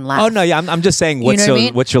okay, I can laugh. Oh, no, yeah, I'm just saying,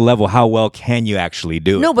 what's your level? How well can you actually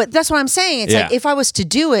do it? No, but that's what I'm saying. It's like, if I was to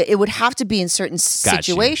do it, it would have to be in certain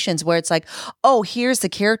situations where it's like, oh, here's the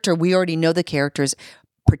character. We already know the character's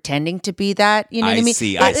pretending to be that. You know what I mean?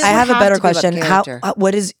 See. I have a better question.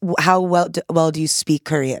 How well do you speak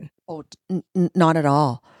Korean? Oh, not at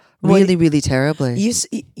all. Really, really terribly.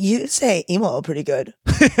 You say emo pretty good.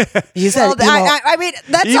 You said emo. I mean,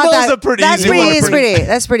 that's Emo's not that. A pretty that's easy pretty one.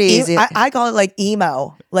 That's pretty easy. I call it like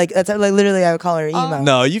emo. Like that's like literally I would call her emo.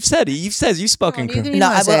 No, you've spoken Korean.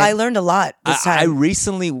 No, I learned a lot this time. We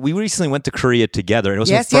recently went to Korea together. And it was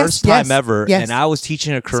the first time ever, and I was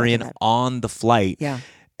teaching her Korean on the flight. Yeah.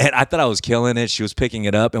 And I thought I was killing it. She was picking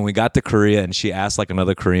it up, and we got to Korea, and she asked like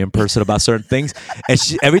another Korean person about certain things. And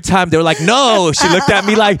every time they were like, "No," she looked at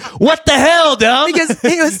me like, "What the hell, dumb?" Because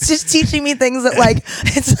he was just teaching me things that like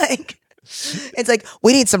it's like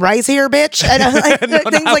we need some rice here, bitch. And I'm like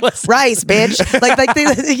things like rice, bitch. Like like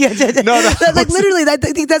literally. I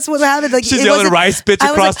think that's what happened. Like she's yelling rice, bitch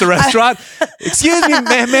across the restaurant. Excuse me,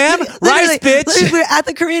 ma'am, rice, bitch. We were at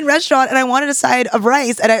the Korean restaurant, and I wanted a side of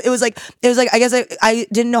rice, and it was like I guess I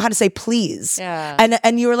didn't know how to say please. Yeah.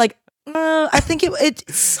 And you were like, I think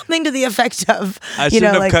it's something to the effect of I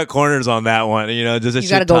shouldn't have cut corners on that one. You know, you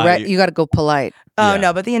gotta go polite. Oh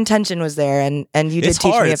no, but the intention was there, and you did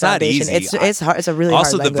teach me a foundation. It's hard. It's a really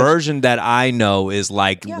also hard the version that I know is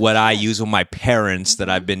like what I use with my parents that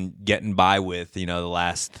I've been getting by with. You know, the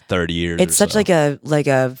last 30 years. It's such like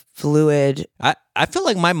a fluid. I feel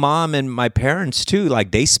like my mom and my parents too.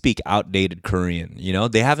 Like they speak outdated Korean. You know,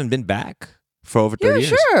 they haven't been back for over 30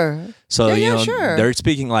 years. Sure. So they're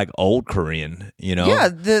speaking like old Korean, you know? Yeah,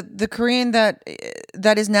 the Korean that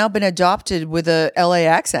has now been adopted with a LA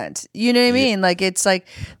accent. You know what I mean? Like it's like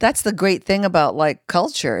that's the great thing about like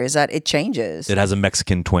culture is that it changes. It has a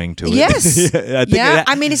Mexican twang to it. Yes.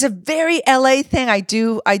 I mean it's a very LA thing. I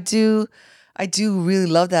do really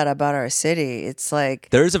love that about our city. It's like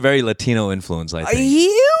there is a very Latino influence, I think.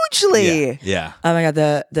 Hugely. Yeah. Oh my god,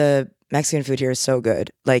 the Mexican food here is so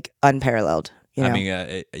good. Like unparalleled. You know? I mean,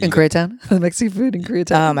 in Koreatown, the Mexican food in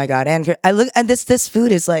Koreatown. Oh my god! And I look, and this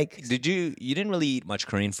food is like. You didn't really eat much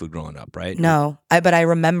Korean food growing up, right? No, but I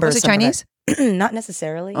remember. Was it Chinese? Not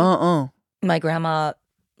necessarily. My grandma,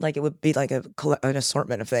 like it would be like an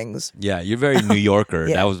assortment of things. Yeah, you're very New Yorker.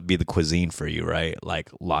 That would be the cuisine for you, right? Like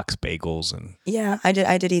lox bagels and. Yeah, I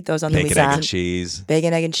did eat those on the weekend. Bacon, egg, and cheese.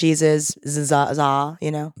 Bacon, egg, and cheeses. Za,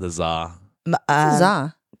 you know. The za.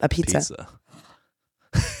 Za. A pizza.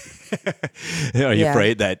 Are you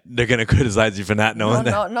afraid that they're going to criticize you for not knowing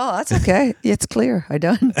that? No, that's okay. It's clear. I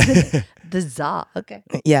don't. The za. Okay.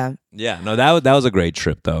 Yeah. Yeah. No, that was a great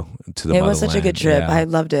trip though to the motherland. It was such a good trip. Yeah. I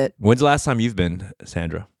loved it. When's the last time you've been,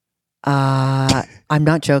 Sandra? I'm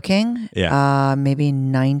not joking. Yeah. Maybe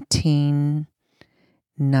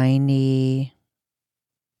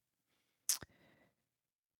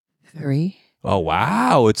 1993. Oh,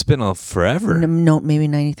 wow. It's been forever. No, maybe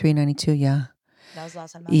 93, 92. Yeah. That was the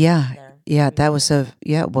last time. Yeah. That was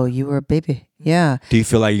well, you were a baby. Yeah. Do you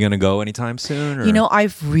feel like you're going to go anytime soon? Or?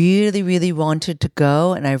 I've really, really wanted to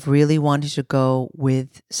go, and I've really wanted to go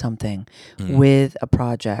with something, with a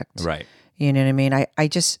project. Right. You know what I mean? I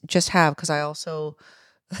just have, because I also,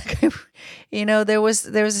 there was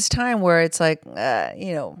this time where it's like,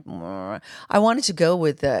 I wanted to go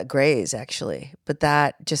with Grays actually, but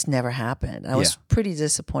that just never happened. I was pretty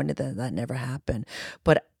disappointed that never happened.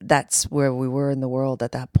 But that's where we were in the world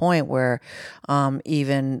at that point, where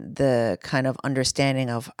even the kind of understanding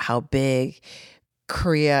of how big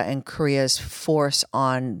Korea and Korea's force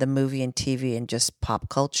on the movie and TV and just pop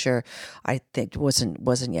culture, I think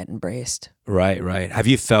wasn't yet embraced. Right. Have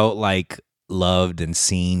you felt like loved and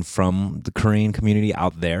seen from the Korean community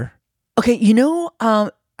out there? Okay, I don't know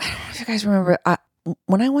if you guys remember,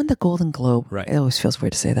 when I won the Golden Globe, right. It always feels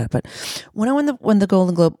weird to say that, but when I won the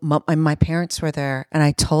Golden Globe, my parents were there, and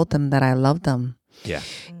I told them that I loved them. Yeah.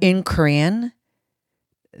 In Korean,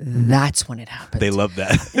 that's when it happened. They love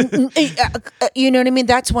that. You know what I mean?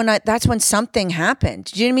 That's when something happened.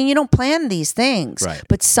 Do you know what I mean? You don't plan these things, right.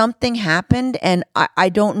 But something happened, and I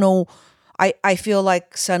don't know. I feel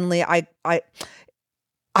like suddenly I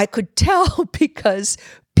could tell because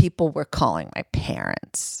people were calling my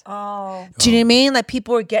parents. Oh. Do you know what I mean? Like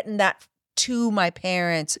people were getting that to my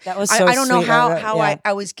parents. That was so I don't know sweet. how Yeah.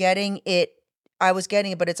 I was getting it. I was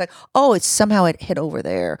getting it, but it's like, oh, it's somehow it hit over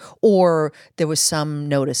there, or there was some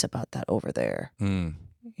notice about that over there.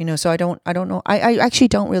 So I don't know. I actually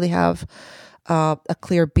don't really have a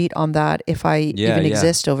clear beat on that if I even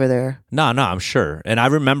exist over there. No, I'm sure. And I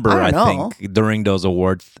remember, I think during those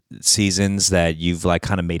award seasons that you've like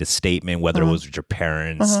kind of made a statement, whether it was with your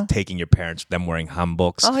parents, taking your parents, them wearing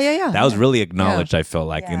hanboks. Oh, yeah. That was really acknowledged, I felt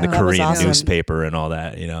like, in the Korean awesome. newspaper and all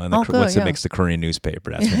that. And good, once it makes the Korean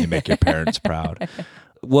newspaper, that's when you make your parents proud.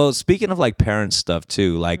 Well, speaking of like parent stuff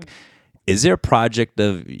too, like, is there a project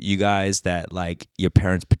of you guys that like your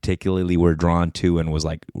parents particularly were drawn to and was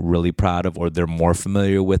like really proud of, or they're more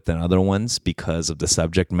familiar with than other ones because of the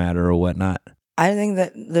subject matter or whatnot? I think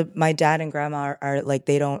that my dad and grandma are like,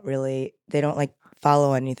 they don't like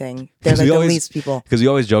follow anything. They're like the least people. Because we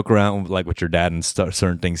always joke around like with your dad and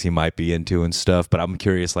certain things he might be into and stuff. But I'm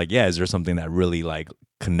curious, like, is there something that really like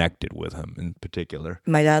connected with him in particular?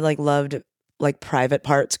 My dad like loved like private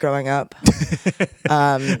parts growing up.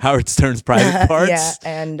 Howard Stern's private parts. Yeah,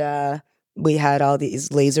 and we had all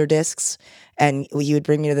these laser discs, and he would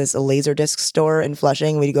bring me to this laser disc store in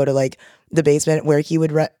Flushing. We'd go to like the basement where he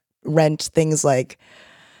would rent things like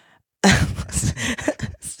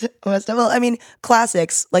well, I mean,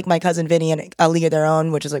 classics like My Cousin Vinny and A League of Their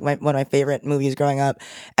Own, which is like one of my favorite movies growing up,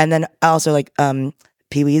 and then also like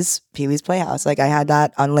Pee-wee's Playhouse. Like I had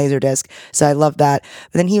that on Laserdisc, so I loved that.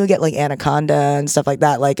 But then he would get like Anaconda and stuff like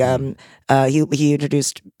that. Like he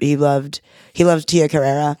loved Tia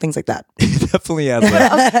Carrera, things like that. He definitely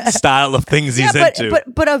has a style of things he's into.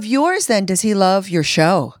 But of yours, then, does he love your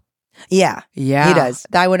show? Yeah, he does.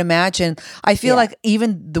 I would imagine. I feel like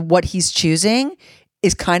even what he's choosing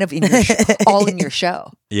is kind of in your all in your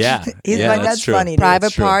show. Yeah, that's funny.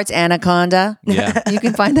 Private Parts, Anaconda. Yeah, you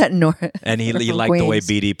can find that in North. And he liked the way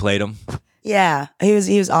BD played him. Yeah, he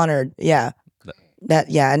was honored. Yeah,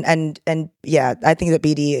 and yeah, I think that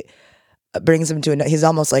BD brings him to he's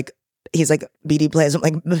almost like. He's like BD plays him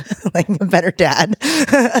like a better dad.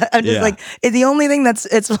 I'm just like the only thing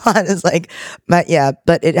it's fun is like but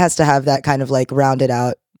it has to have that kind of like rounded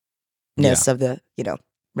outness of the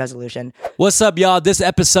resolution. What's up, y'all? This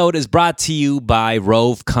episode is brought to you by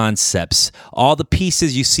Rove Concepts. All the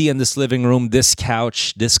pieces you see in this living room, this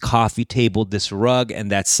couch, this coffee table, this rug, and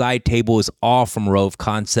that side table is all from Rove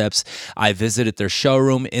Concepts. I visited their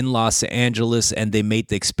showroom in Los Angeles, and they made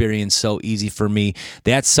the experience so easy for me.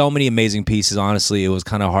 They had so many amazing pieces. Honestly, it was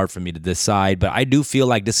kind of hard for me to decide, but I do feel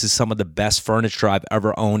like this is some of the best furniture I've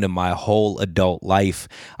ever owned in my whole adult life.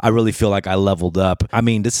 I really feel like I leveled up. I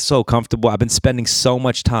mean, this is so comfortable. I've been spending so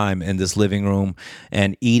much time in this living room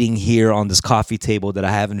and eating here on this coffee table that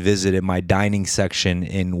I haven't visited my dining section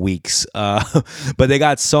in weeks. But they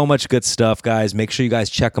got so much good stuff, guys. Make sure you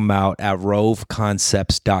guys check them out at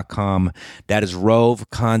roveconcepts.com. That is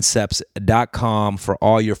roveconcepts.com for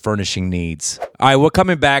all your furnishing needs. All right, we're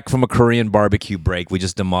coming back from a Korean barbecue break. We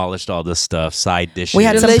just demolished all this stuff, side dishes. We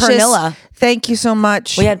had some Pernilla. Thank you so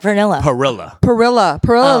much. We had Pernilla. Perilla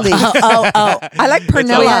leaf. I like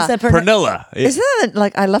Pernilla. I said Pernilla. Isn't that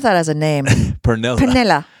like, I love that as a name.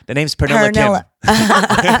 Pernilla. The name's Pernilla Kim.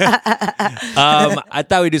 I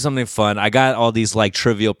thought we'd do something fun. I got all these like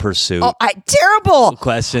Trivial Pursuit. Oh, terrible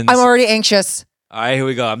questions. I'm already anxious. All right, here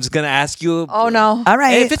we go. I'm just gonna ask you. Oh no! All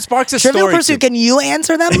right. If it sparks a Trivial story, Pursuit, can you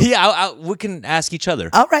answer them? yeah, we can ask each other.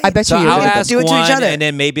 All right. I bet So you I'll do. ask Do it to one, each other. and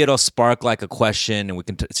then maybe it'll spark like a question, and we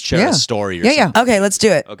can share a story. Or Yeah. something. Okay, let's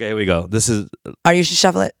do it. Okay, here we go. This is. Are you should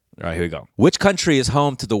shuffle it? All right, here we go. Which country is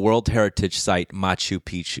home to the World Heritage Site Machu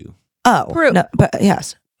Picchu? Oh, Peru. no, but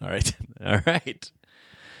yes. All right, all right.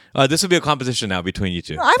 This will be a competition now between you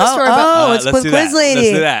two. I have a story about. it's let's with do Quiz that.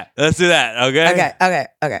 Lady. Let's do that. Okay.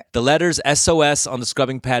 Okay. The letters SOS on the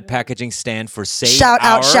scrubbing pad packaging stand for save Shout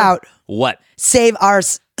our... out, shout. What? Save our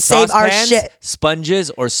Saucepans, shit. Sponges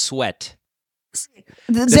or sweat?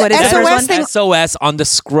 The Letters SOS thing. SOS on the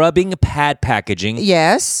scrubbing pad packaging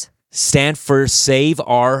Yes. stand for save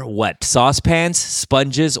our what? Saucepans,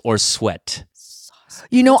 sponges, or sweat?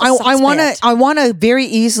 You know, What's a I saucepan? want to very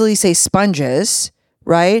easily say sponges,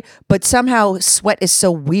 right? But somehow sweat is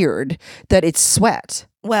so weird that it's sweat.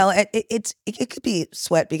 Well, it could be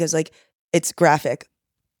sweat because like it's graphic.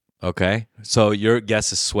 Okay, so your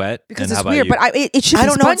guess is sweat. Because and how it's about weird, you? but it should I be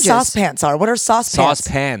don't know what sponges. saucepans are. What are saucepans?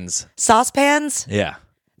 Saucepans. Saucepans? Yeah.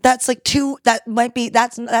 That's like two. That might be.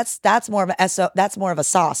 That's more of a That's more of a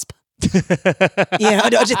sauce. Don't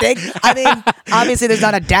you think? I mean, obviously there's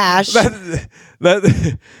not a dash. Save our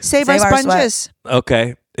Save our sponges.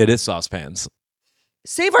 Okay, it is saucepans.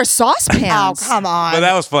 Save our saucepans. Oh, come on. But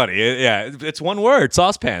that was funny. Yeah, it's one word,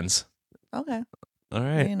 saucepans. Okay. All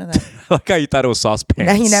right. You know that. I like how you thought it was saucepans.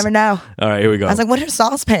 Now you never know. All right, here we go. I was like, what are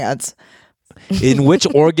saucepans? In which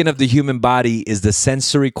organ of the human body is the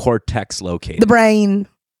sensory cortex located? The brain.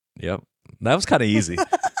 Yep. That was kind of easy.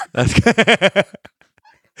 That's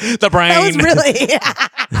the brain. That was really.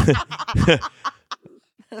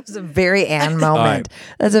 That was a very Anne moment.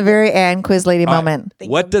 right. That's a very Anne Quiz Lady All right. moment.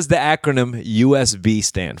 What does the acronym USB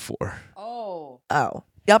stand for? Oh.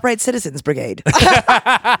 The Upright Citizens Brigade. Oh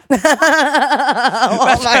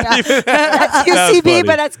my God. That's UCB, funny.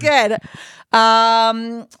 but that's good.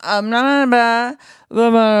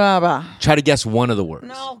 Try to guess one of the words.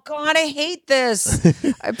 No, God, I hate this.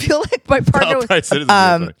 I feel like my partner was. Upright citizens.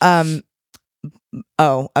 are funny.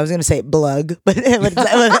 I was going to say blug, but that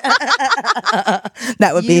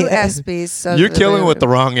would be USBs. So You're killing with the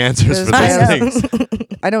wrong answers for I those know.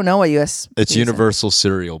 things. I don't know what US. It's Universal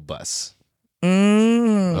Serial Bus.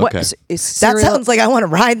 What Okay. is That cereal? sounds like I want to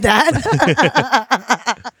ride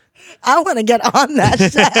that. I want to get on that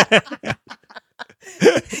shit.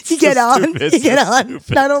 You get on. stupid, You get so on.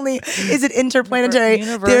 stupid. Not only is it interplanetary,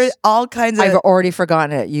 there's all kinds of I've already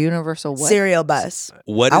forgotten it. Universal what? serial bus.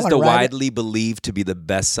 What I is wanna the ride it. widely believed to be the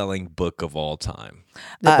best-selling book of all time?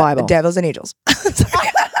 The Bible. Devils and Angels.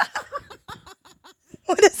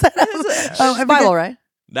 What is that? The Bible, right?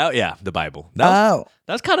 Yeah, the Bible. That Oh,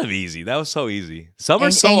 was kind of easy. That was so easy. Some are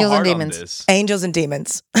An- so Angels and hard on Demons. this. Angels and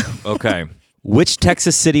Demons. Okay. Which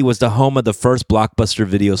Texas city was the home of the first Blockbuster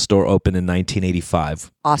video store opened in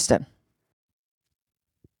 1985? Austin.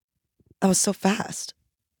 That was so fast.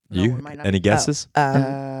 No, You? it might not Any be. guesses?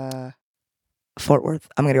 Fort Worth.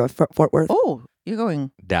 I'm gonna go with Fort Worth. Oh, you're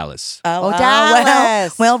going. Dallas.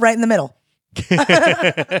 Dallas. Well, right in the middle. All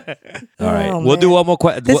right. Oh, We'll do man. one more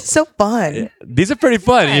question. This is so fun. These are pretty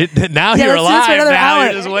fun. Now Yeah, you're let's do this alive. for another Now hour.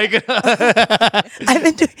 you're just waking up. I've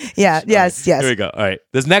been doing. Yeah. Yes. Here we Yes. go. All right.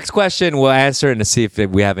 This next question we'll answer and to see if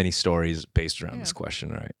we have any stories based around this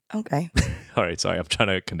question. All right. Okay. All right. Sorry. I'm trying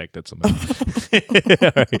to connect it somehow.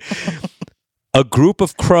 All right. A group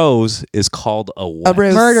of crows is called a what? A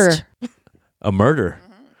roost. Murder. A murder.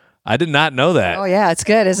 I did not know that. Oh yeah, it's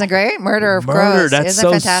good. Isn't it great? Murder of Murder. crows. That's Isn't so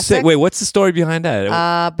it fantastic? sick. Wait, what's the story behind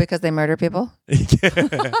that? Because they murder people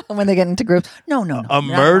when they get into groups. No. A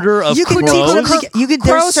murder of You can crows? teach them. You can.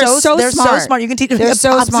 Crows are so they're so smart. smart. You can teach them to They're get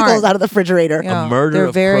so popsicles smart. out of the refrigerator. Yeah. A murder They're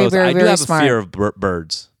of very, crows. very, I do very have smart. a fear of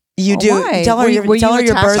birds. You do. Why? Tell her Were your. you Tell her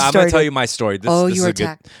your attacked? bird So I'm story. gonna tell you my story. This Oh, this you is were a good-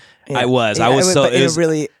 attacked. I was. Yeah, I was so. but It in was a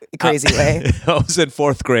really crazy way. I was in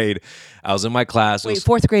fourth grade. I was in my class. It Wait, was-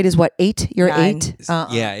 fourth grade is what? 8? You're 9. 8.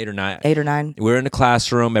 yeah, 8 or 9. 8 or 9. We're in the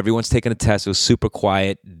classroom. Everyone's taking a test. It was super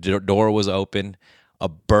quiet. Door was open. A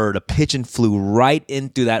pigeon flew right in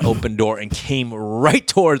through that open door and came right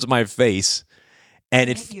towards my face. And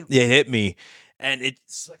it hit me. And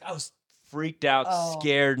it's like I was freaked out,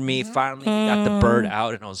 scared me. Finally, we got the bird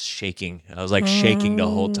out, and I was shaking. I was like shaking the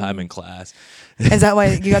whole time in class. Is that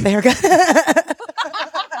why you got the haircut?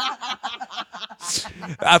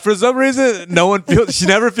 For some reason, she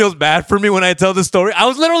never feels bad for me when I tell the story. I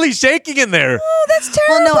was literally shaking in there. Oh, that's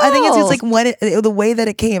terrible. Well, no, I think it's just like the way that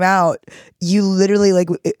it came out. You literally like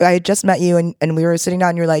I had just met you and we were sitting down.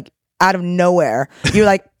 And you're like out of nowhere. You're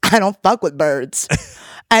like I don't fuck with birds.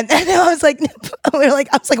 And I was like, I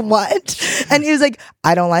was like, what? And he was like,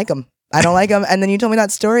 I don't like them. I don't like them. And then you told me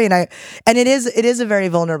that story, and it is a very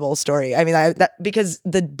vulnerable story. I mean, because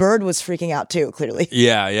the bird was freaking out too, clearly.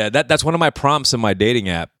 Yeah. That's one of my prompts in my dating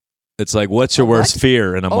app. It's like, what's your worst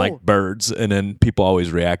fear? And I'm like, birds. And then people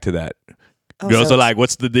always react to that. Girls are like,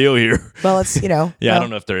 what's the deal here? Well, it's, Yeah, I don't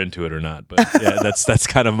know if they're into it or not, but yeah, that's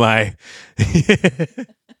kind of my.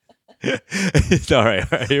 All right.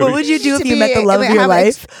 What would you do if you met the love of your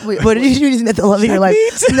life? What did you do if you met the love of your life?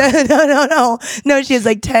 No. She's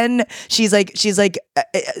like 10. She's like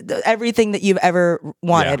everything that you've ever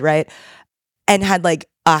wanted, right? And had like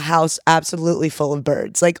a house absolutely full of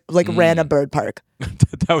birds, like ran a bird park.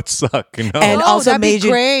 That would suck. No. And also that'd be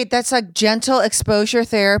great. That's like gentle exposure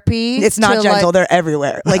therapy. It's not gentle. They're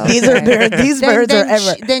everywhere. Like these birds are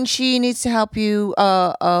everywhere. Then she needs to help you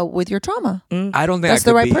with your trauma. I don't think that's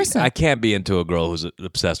the right person. I can't be into a girl who's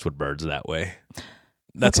obsessed with birds that way.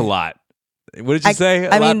 That's a lot. What did you say?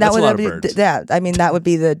 I mean, that would be that would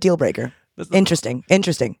be the deal breaker. Interesting.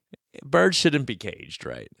 Birds shouldn't be caged,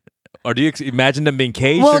 right? Or do you imagine them being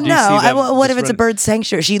caged? Well, or do you see them what if it's a bird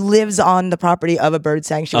sanctuary? She lives on the property of a bird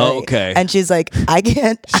sanctuary. Oh, okay. And she's like, I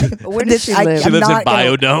can't. Where does she live? She lives in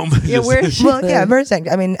Biodome. Yeah, where does she live? Bird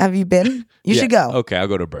sanctuary. I mean, have you been? You should go. Okay, I'll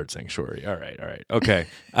go to a bird sanctuary. All right. Okay.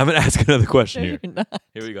 I'm going to ask another question here.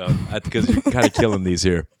 Here we go. Because you're kind of killing these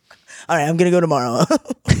here. All right, I'm going to go tomorrow.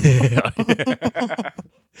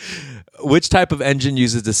 Which type of engine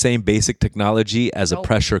uses the same basic technology as a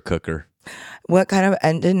pressure cooker? What kind of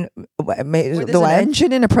engine? There's an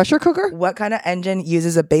engine in a pressure cooker? What kind of engine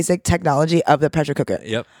uses a basic technology of the pressure cooker?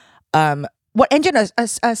 Yep. What engine?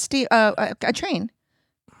 A train.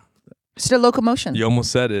 Still locomotion. You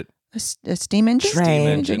almost said it. A steam engine?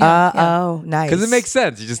 Train. Oh, nice. Because it makes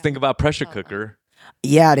sense. You just think about pressure cooker.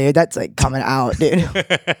 Yeah, dude. That's like coming out, dude.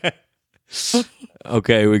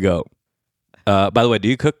 Okay, here we go. By the way, do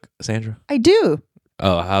you cook, Sandra? I do.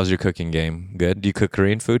 Oh, how's your cooking game? Good. Do you cook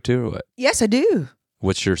Korean food too, or what? Yes, I do.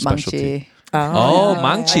 What's your specialty?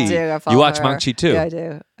 Mangchi. Mangchi. You watch Mangchi too? Yeah,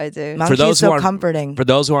 I do. Mangchi is so comforting. For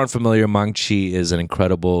those who aren't familiar, Mangchi is an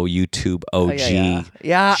incredible YouTube OG chef.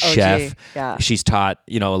 OG. Yeah. She's taught,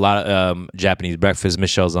 a lot of Japanese breakfast.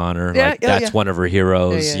 Michelle's on her. That's one of her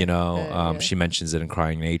heroes. She mentions it in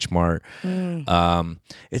Crying in H Mart.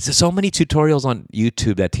 It's so many tutorials on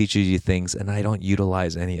YouTube that teaches you things, and I don't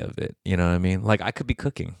utilize any of it. You know what I mean? Like I could be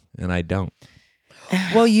cooking, and I don't.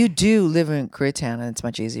 Well, you do live in Koreatown, and it's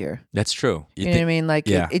much easier. That's true. You know what I mean? Like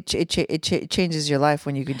it changes your life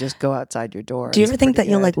when you can just go outside your door. Do you ever think that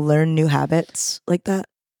you'll like learn new habits like that?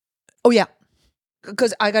 Oh yeah,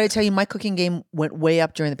 because I got to tell you, my cooking game went way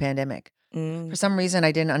up during the pandemic. For some reason,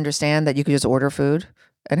 I didn't understand that you could just order food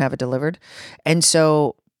and have it delivered, and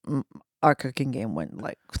so our cooking game went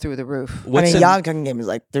like through the roof. Y'all cooking game is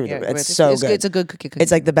like through the roof. It's so good. It's a good cooking.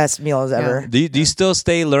 It's like the best meals ever. Do you still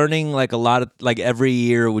stay learning like a lot of like every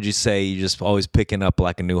year? Would you say you're just always picking up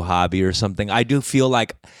like a new hobby or something? I do feel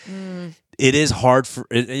like it is hard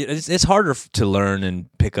it's harder to learn and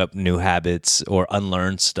pick up new habits or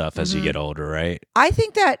unlearn stuff as you get older, right? I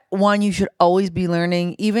think that one, you should always be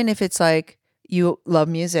learning, even if it's like you love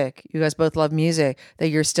music. You guys both love music. That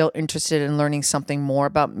you're still interested in learning something more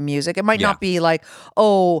about music. It might not be like,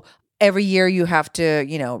 every year you have to,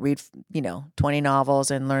 read, 20 novels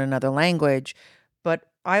and learn another language. But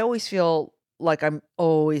I always feel like I'm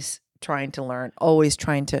always trying to learn,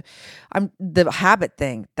 the habit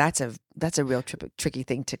thing. That's a real tricky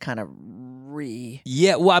thing to kind of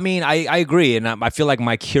Yeah, well, I mean, I agree, and I feel like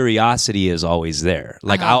my curiosity is always there.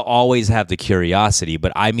 Like I'll always have the curiosity,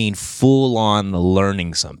 but I mean, full on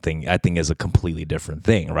learning something, I think is a completely different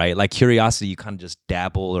thing, right? Like curiosity, you kind of just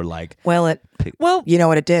dabble or like. Well, you know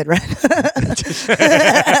what it did, right?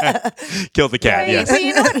 Kill the cat. Yes. But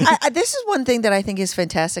you know what? This is one thing that I think is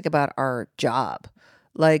fantastic about our job.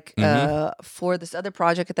 Like for this other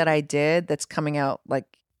project that I did that's coming out like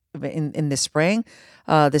in the spring,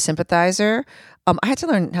 the Sympathizer, I had to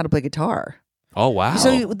learn how to play guitar. Oh wow!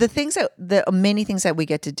 So the many things that we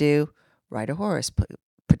get to do: ride a horse,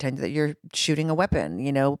 pretend that you're shooting a weapon,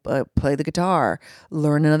 play the guitar,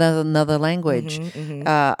 learn another language.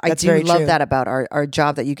 I do love that about our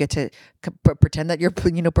job, that you get to pretend that you're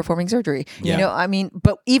performing surgery. Yeah. I mean,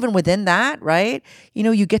 but even within that, right?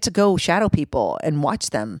 You get to go shadow people and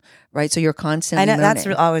watch them, right? So you're constantly learning. That's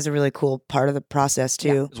always a really cool part of the process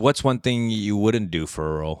too. Yeah. What's one thing you wouldn't do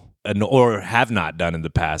for a role? Or have not done in the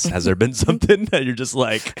past? Has there been something that you're just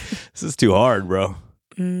like, this is too hard, bro?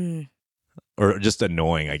 Or just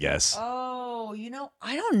annoying, I guess. Oh,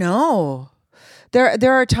 I don't know.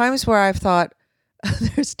 There are times where I've thought,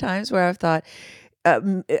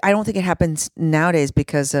 I don't think it happens nowadays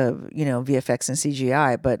because of VFX and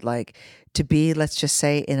CGI, but like to be, let's just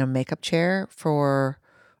say, in a makeup chair for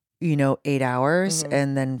 8 hours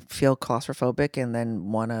and then feel claustrophobic and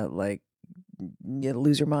then want to like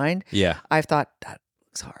lose your mind. Yeah, I've thought that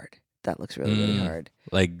looks hard. That looks really really hard.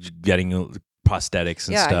 Like getting prosthetics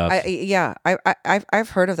and stuff. I've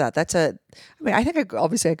heard of that. I think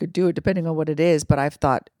obviously I could do it depending on what it is, but I've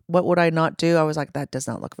thought, what would I not do? I was like, that does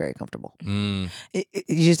not look very comfortable. You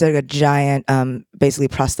just like a giant, basically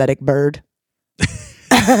prosthetic bird.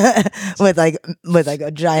 with like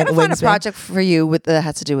a giant wingspan. Find a project for you that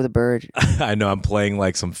has to do with a bird. I know I'm playing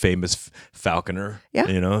like some famous falconer. Yeah,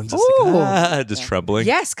 just trembling.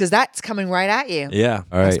 Yes, because that's coming right at you. Yeah.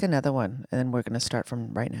 All right. Ask another one, and then we're gonna start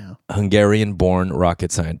from right now. Hungarian-born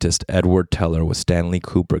rocket scientist Edward Teller was Stanley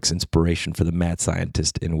Kubrick's inspiration for the mad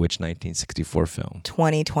scientist in which 1964 film?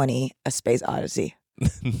 2020: A Space Odyssey. No.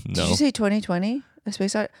 Did you say 2020? A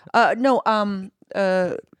Space Odyssey? No.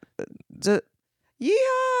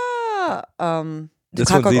 This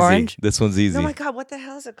Clockwork one's easy. Orange? This one's easy. Oh my God, what the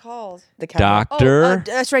hell is it called? The Doctor.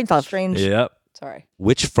 Strange. Yep. Sorry.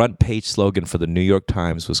 Which front page slogan for the New York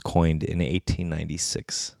Times was coined in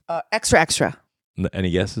 1896? Extra.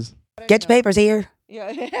 Any guesses? Get your papers here.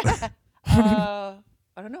 Yeah. I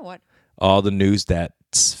don't know what. All the news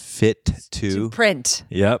that's fit to print.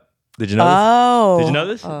 Yep. Did you know this? Did you know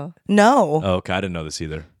this? No. Oh, okay. I didn't know this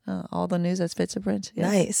either. All the news that's fit to print.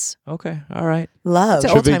 Yes. Nice. Okay. All right. Love.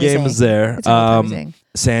 Trivia game is there. It's an old-timey saying.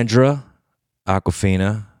 Sandra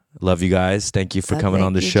Awkwafina, love you guys. Thank you for coming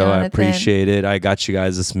on the show. Jonathan. I appreciate it. I got you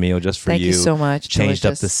guys this meal just for you. Thank you so much. Changed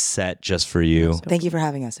Delicious. up the set just for you. Thank you for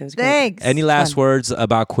having us. It was great. Thanks. Any last words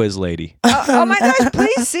about Quiz Lady? Oh my gosh,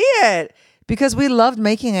 please see it. Because we loved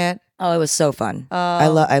making it. Oh, it was so fun. I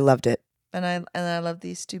loved it. And I love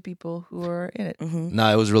these two people who are in it. Mm-hmm.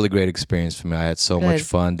 No, it was a really great experience for me. I had so Good. much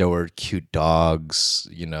fun. There were cute dogs.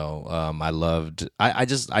 I loved. I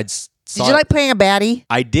just Did you like playing a baddie?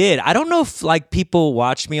 I did. I don't know if like people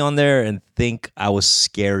watch me on there and think I was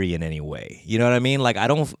scary in any way. You know what I mean? Like I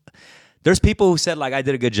don't. There's people who said like I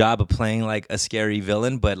did a good job of playing like a scary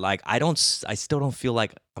villain, but like I still don't feel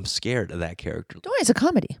like I'm scared of that character. No, it's a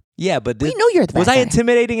comedy. Yeah, but We know you're the bad was I guy.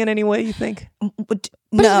 intimidating in any way? You think? But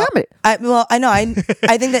No, it's a comedy. I know.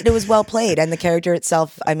 I think that it was well played, and the character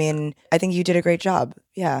itself. I mean, I think you did a great job.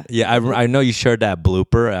 Yeah. Yeah, I know you shared that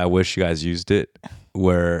blooper. I wish you guys used it.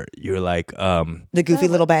 Where you're like The goofy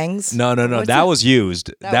little bangs. No, What's that was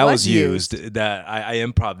used. That was was used. used. That I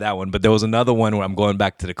improv that one, but there was another one where I'm going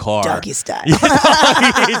back to the car. Doggy style.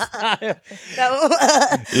 Yeah.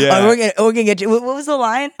 Oh, we're gonna get you. What was the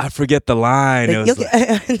line? I forget the line. It was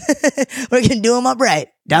like, We're gonna do them upright.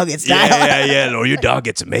 Doggy style. yeah. Or your dog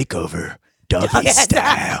gets a makeover. Doggy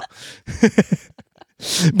style.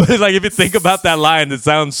 But like if you think about that line, it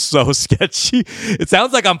sounds so sketchy. It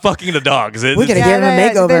sounds like I'm fucking the dogs. We're gonna give him a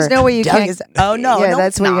makeover. There's no way you Doggy can't. style. Oh no, Yeah, no,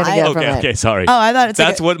 that's what you're gonna not. get from it. Okay, sorry. Oh, I thought it's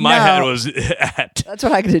that's like what my head was at. That's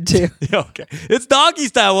what I did too. Okay, it's doggy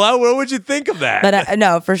style. What would you think of that? But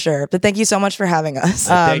no, for sure. But thank you so much for having us.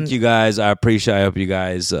 Thank you guys. I appreciate. I hope you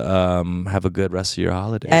guys have a good rest of your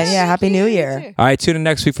holidays. And yeah, Happy New Year. All right, tune in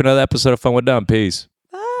next week for another episode of Fun with Dumb. Peace.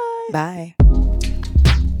 Bye.